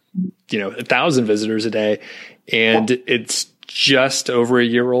to, 1,000 visitors a day. And it's just over a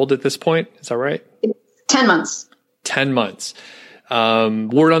year old at this point. Is that right? 10 months. 10 months.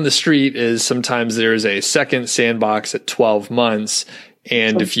 Word on the street is sometimes there's a second sandbox at 12 months.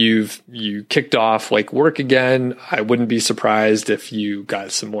 And if you kicked off like work again, I wouldn't be surprised if you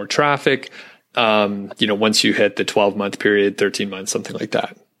got some more traffic, once you hit the 12-month period, 13 months, something like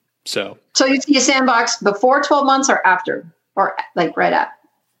that. So you see a sandbox before 12 months or after, or like right at?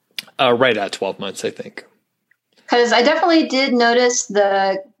 Right at 12 months, I think. Because I definitely did notice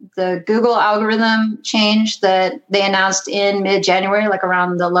the Google algorithm change that they announced in mid-January, like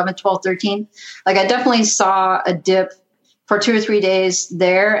around the 11th, 12th, 13th. Like I definitely saw a dip for 2 or 3 days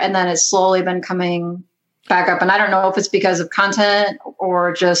there, and then it's slowly been coming back up. And I don't know if it's because of content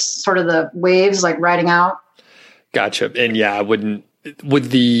or just sort of the waves like riding out. Gotcha. And yeah, I wouldn't. With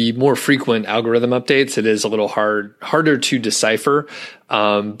the more frequent algorithm updates, it is a little harder to decipher,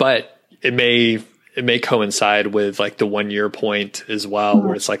 but it may coincide with like the 1 year point as well,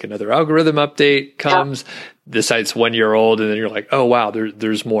 where it's like another algorithm update comes, the site's 1 year old, and then you're like, oh wow,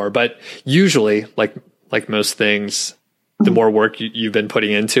 there's more. But usually, like most things, the more work you've been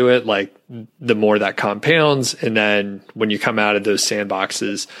putting into it, like the more that compounds. And then when you come out of those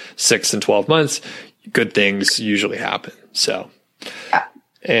sandboxes, 6 and 12 months, good things usually happen. So.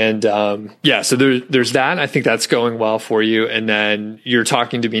 And, so there's that. I think that's going well for you. And then you're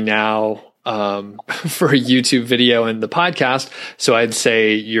talking to me now, for a YouTube video and the podcast. So I'd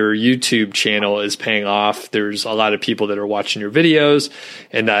say your YouTube channel is paying off. There's a lot of people that are watching your videos,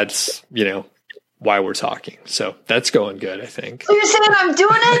 and that's, why we're talking. So that's going good, I think. So you're saying I'm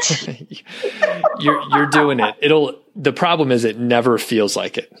doing it? You're doing it. The problem is it never feels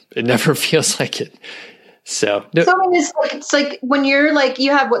like it. It never feels like it. So it's like when you're like,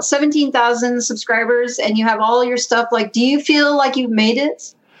 you have 17,000 subscribers and you have all your stuff. Like, do you feel like you've made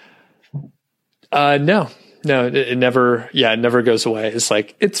it? No, it never goes away. It's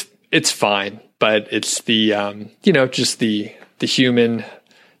like, it's fine, but it's the, just the human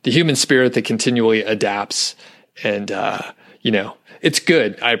spirit that continually adapts, and, it's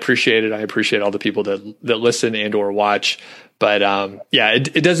good. I appreciate it. I appreciate all the people that listen and or watch. But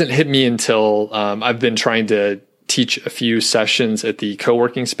it doesn't hit me until I've been trying to teach a few sessions at the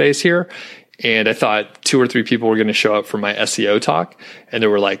co-working space here. And I thought 2 or 3 people were going to show up for my SEO talk. And there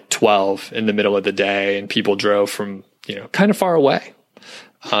were like 12 in the middle of the day. And people drove from, kind of far away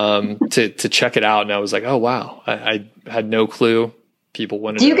to check it out. And I was like, oh, wow. I had no clue people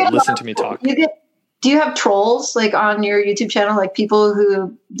wanted to listen to me talk. Do you have trolls like on your YouTube channel? Like people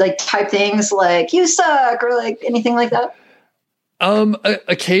who like type things like you suck or like anything like that?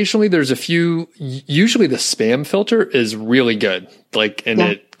 Occasionally there's a few. Usually the spam filter is really good.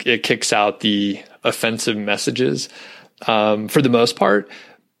 It kicks out the offensive messages, for the most part.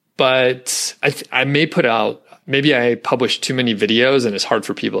 But I may put out, maybe I publish too many videos and it's hard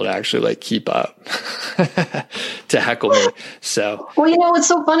for people to actually like keep up to heckle me. So, well, what's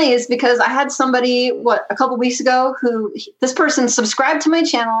so funny is because I had somebody, a couple weeks ago this person subscribed to my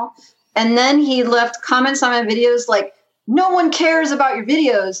channel, and then he left comments on my videos like, no one cares about your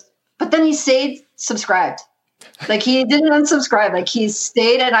videos, but then he stayed subscribed. Like he didn't unsubscribe. Like he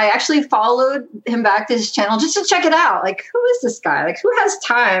stayed, and I actually followed him back to his channel just to check it out. Like, who is this guy? Like, who has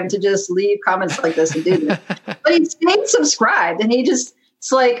time to just leave comments like this and do this? But he stayed subscribed, and it's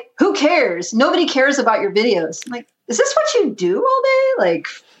like, who cares? Nobody cares about your videos. I'm like, is this what you do all day?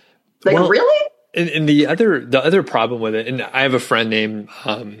 Well, really? And the other problem with it, and I have a friend named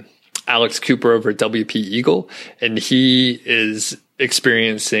Alex Cooper over at WP Eagle, and he is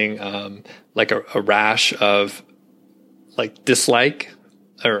experiencing like a rash of like dislike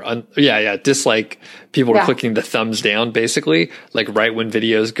dislike. People are clicking the thumbs down basically, like right when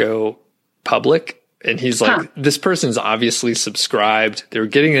videos go public. And he's like, this person's obviously subscribed. They're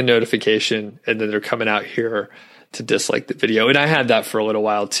getting a notification, and then they're coming out here to dislike the video. And I had that for a little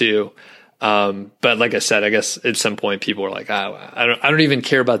while too. But like I said, I guess at some point people were like, I don't even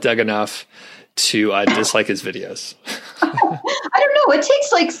care about Doug enough to dislike his videos? I don't know.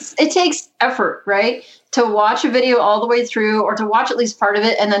 It takes effort, right? To watch a video all the way through, or to watch at least part of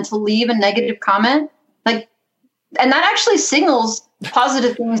it, and then to leave a negative comment. Like, and that actually signals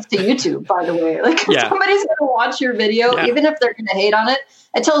positive things to YouTube, by the way. Like, if somebody's going to watch your video, even if they're going to hate on it,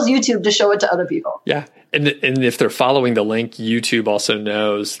 it tells YouTube to show it to other people. Yeah. And if they're following the link, YouTube also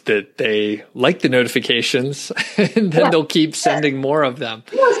knows that they like the notifications, and then they'll keep sending more of them.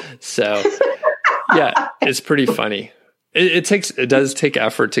 So yeah, it's pretty funny. It does take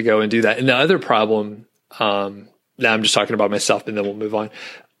effort to go and do that. And the other problem, now I'm just talking about myself, and then we'll move on.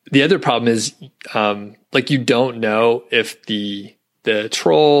 The other problem is, like, you don't know if the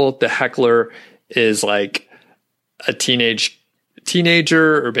troll, the heckler, is like a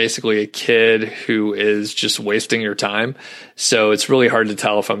teenager or basically a kid who is just wasting your time. So it's really hard to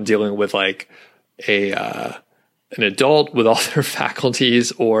tell if I'm dealing with like an adult with all their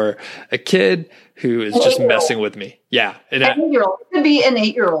faculties, or a kid who is just messing with me. Yeah. And an 8-year-old. It could be an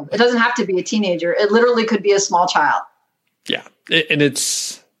 8-year-old. It doesn't have to be a teenager. It literally could be a small child. Yeah. And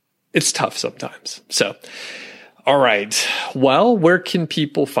it's tough sometimes. So, all right. Well, where can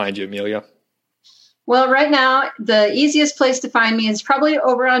people find you, Amelia? Well, right now, the easiest place to find me is probably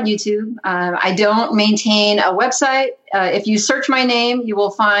over on YouTube. I don't maintain a website. If you search my name, you will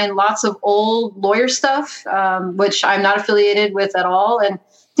find lots of old lawyer stuff, which I'm not affiliated with at all. And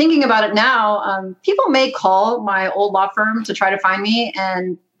thinking about it now, people may call my old law firm to try to find me,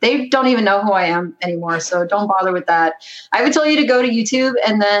 and they don't even know who I am anymore. So don't bother with that. I would tell you to go to YouTube,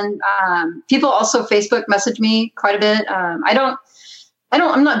 and then people also Facebook message me quite a bit.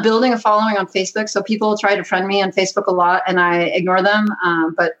 I'm not building a following on Facebook, so people try to friend me on Facebook a lot, and I ignore them.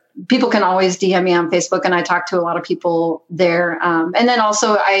 But people can always DM me on Facebook, and I talk to a lot of people there. And then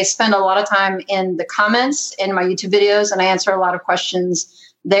also I spend a lot of time in the comments in my YouTube videos, and I answer a lot of questions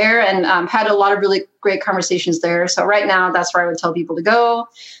there, and had a lot of really great conversations there. So right now, that's where I would tell people to go.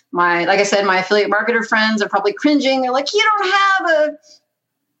 Like I said, my affiliate marketer friends are probably cringing. They're like, you don't have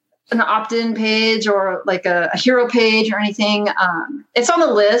an opt-in page or like a hero page or anything. It's on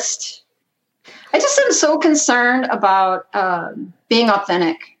the list. I just am so concerned about being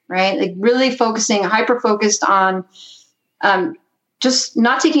authentic, right? Like really hyper-focused on just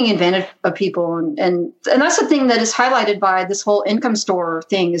not taking advantage of people. And that's the thing that is highlighted by this whole income store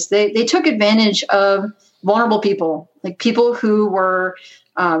thing, is they took advantage of vulnerable people, like people who were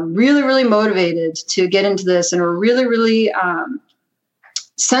really, really motivated to get into this and were really, really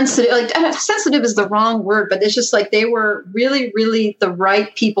sensitive. Like, sensitive is the wrong word, but it's just like they were really, really the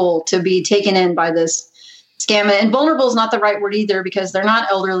right people to be taken in by this scam. And vulnerable is not the right word either, because they're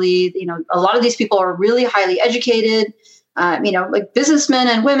not elderly. You know, a lot of these people are really highly educated, like businessmen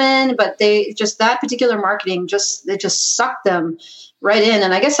and women, but that particular marketing just sucked them right in.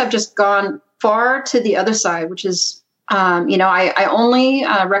 And I guess I've just gone far to the other side, which is, I only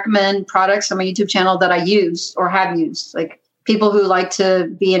recommend products on my YouTube channel that I use or have used, like people who like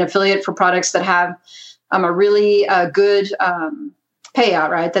to be an affiliate for products that have a really good payout,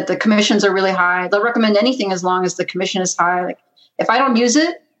 right? That the commissions are really high. They'll recommend anything as long as the commission is high. Like, if I don't use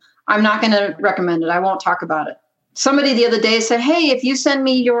it, I'm not going to recommend it. I won't talk about it. Somebody the other day said, hey, if you send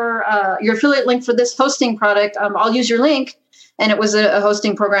me your affiliate link for this hosting product, I'll use your link. And it was a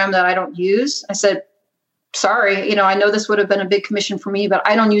hosting program that I don't use. I said, sorry, I know this would have been a big commission for me, but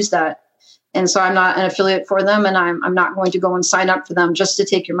I don't use that. And so I'm not an affiliate for them, and I'm not going to go and sign up for them just to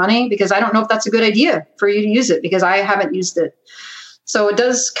take your money, because I don't know if that's a good idea for you to use it, because I haven't used it. So it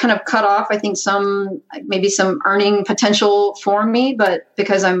does kind of cut off, I think, maybe some earning potential for me, but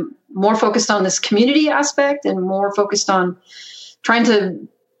because I'm more focused on this community aspect and more focused on trying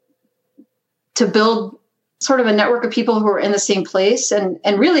to build sort of a network of people who are in the same place. And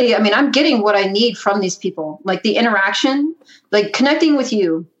really, I mean, I'm getting what I need from these people, like the interaction, like connecting with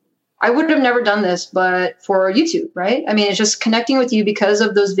you. I would have never done this, but for YouTube, right? I mean, it's just connecting with you because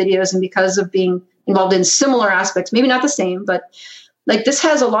of those videos and because of being involved in similar aspects, maybe not the same, but like this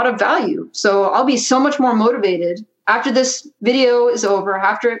has a lot of value. So I'll be so much more motivated after this video is over,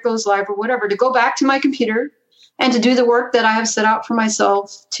 after it goes live or whatever, to go back to my computer and to do the work that I have set out for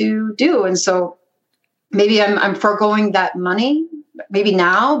myself to do. And so maybe I'm foregoing that money, maybe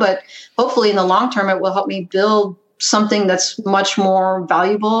now, but hopefully in the long term, it will help me build something that's much more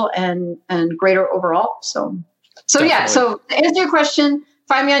valuable and greater overall. So yeah. So to answer your question,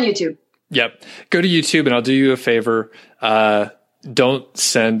 find me on YouTube. Yep. Go to YouTube, and I'll do you a favor. don't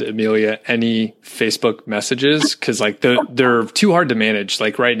send Amelia any Facebook messages because like they're too hard to manage.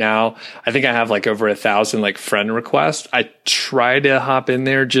 Like right now, I think I have like over 1,000 like friend requests. I try to hop in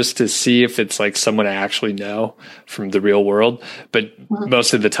there just to see if it's like someone I actually know from the real world. But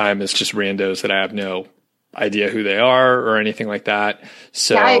most of the time it's just randos that I have no idea who they are or anything like that.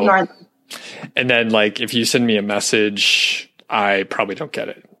 So I ignore them. And then like if you send me a message, I probably don't get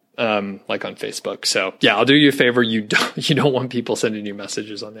it. Like on Facebook. So yeah, I'll do you a favor. You don't want people sending you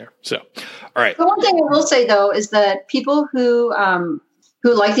messages on there. So, all right. The one thing I will say though, is that people who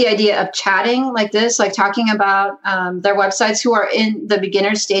like the idea of chatting like this, like talking about, their websites, who are in the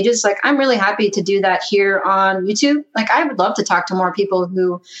beginner stages, like I'm really happy to do that here on YouTube. Like I would love to talk to more people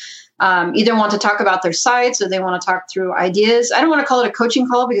who, either want to talk about their sites or they want to talk through ideas. I don't want to call it a coaching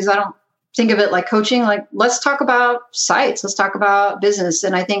call because I don't think of it like coaching. Like, let's talk about sites. Let's talk about business.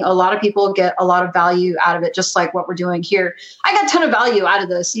 And I think a lot of people get a lot of value out of it, just like what we're doing here. I got a ton of value out of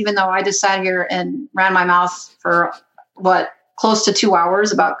this, even though I just sat here and ran my mouth for close to 2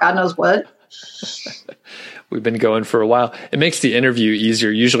 hours about God knows what. We've been going for a while. It makes the interview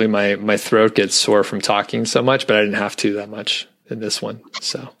easier. Usually my throat gets sore from talking so much, but I didn't have to that much in this one.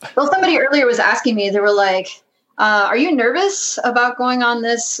 So, well, somebody earlier was asking me, they were like, are you nervous about going on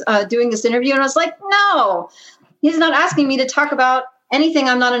this, doing this interview? And I was like, no, he's not asking me to talk about anything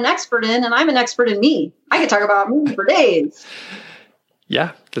I'm not an expert in, and I'm an expert in me. I could talk about me for days.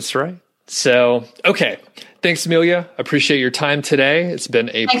 Yeah, that's right. So, okay. Thanks, Amelia. Appreciate your time today. It's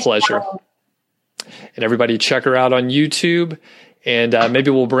been a pleasure. And everybody check her out on YouTube. And maybe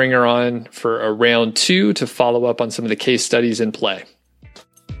we'll bring her on for a round 2 to follow up on some of the case studies in play.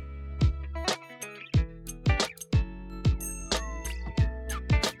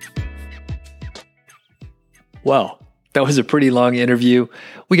 Well, that was a pretty long interview.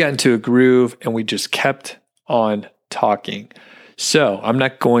 We got into a groove and we just kept on talking. So I'm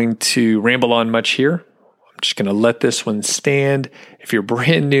not going to ramble on much here. I'm just going to let this one stand. If you're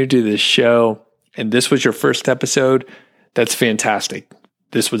brand new to this show and this was your first episode, that's fantastic.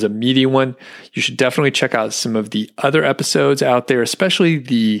 This was a meaty one. You should definitely check out some of the other episodes out there, especially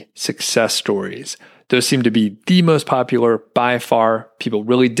the success stories. Those seem to be the most popular by far. People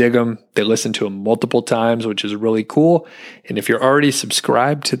really dig them. They listen to them multiple times, which is really cool. And if you're already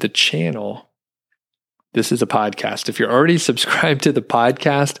subscribed to the channel, this is a podcast. If you're already subscribed to the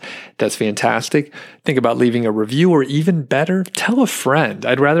podcast, that's fantastic. Think about leaving a review, or even better, tell a friend.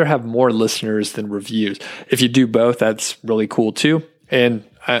 I'd rather have more listeners than reviews. If you do both, that's really cool too. And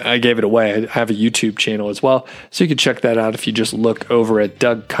I gave it away. I have a YouTube channel as well. So you can check that out if you just look over at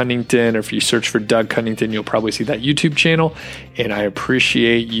Doug Cunnington, or if you search for Doug Cunnington, you'll probably see that YouTube channel. And I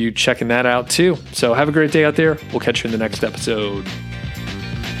appreciate you checking that out too. So have a great day out there. We'll catch you in the next episode.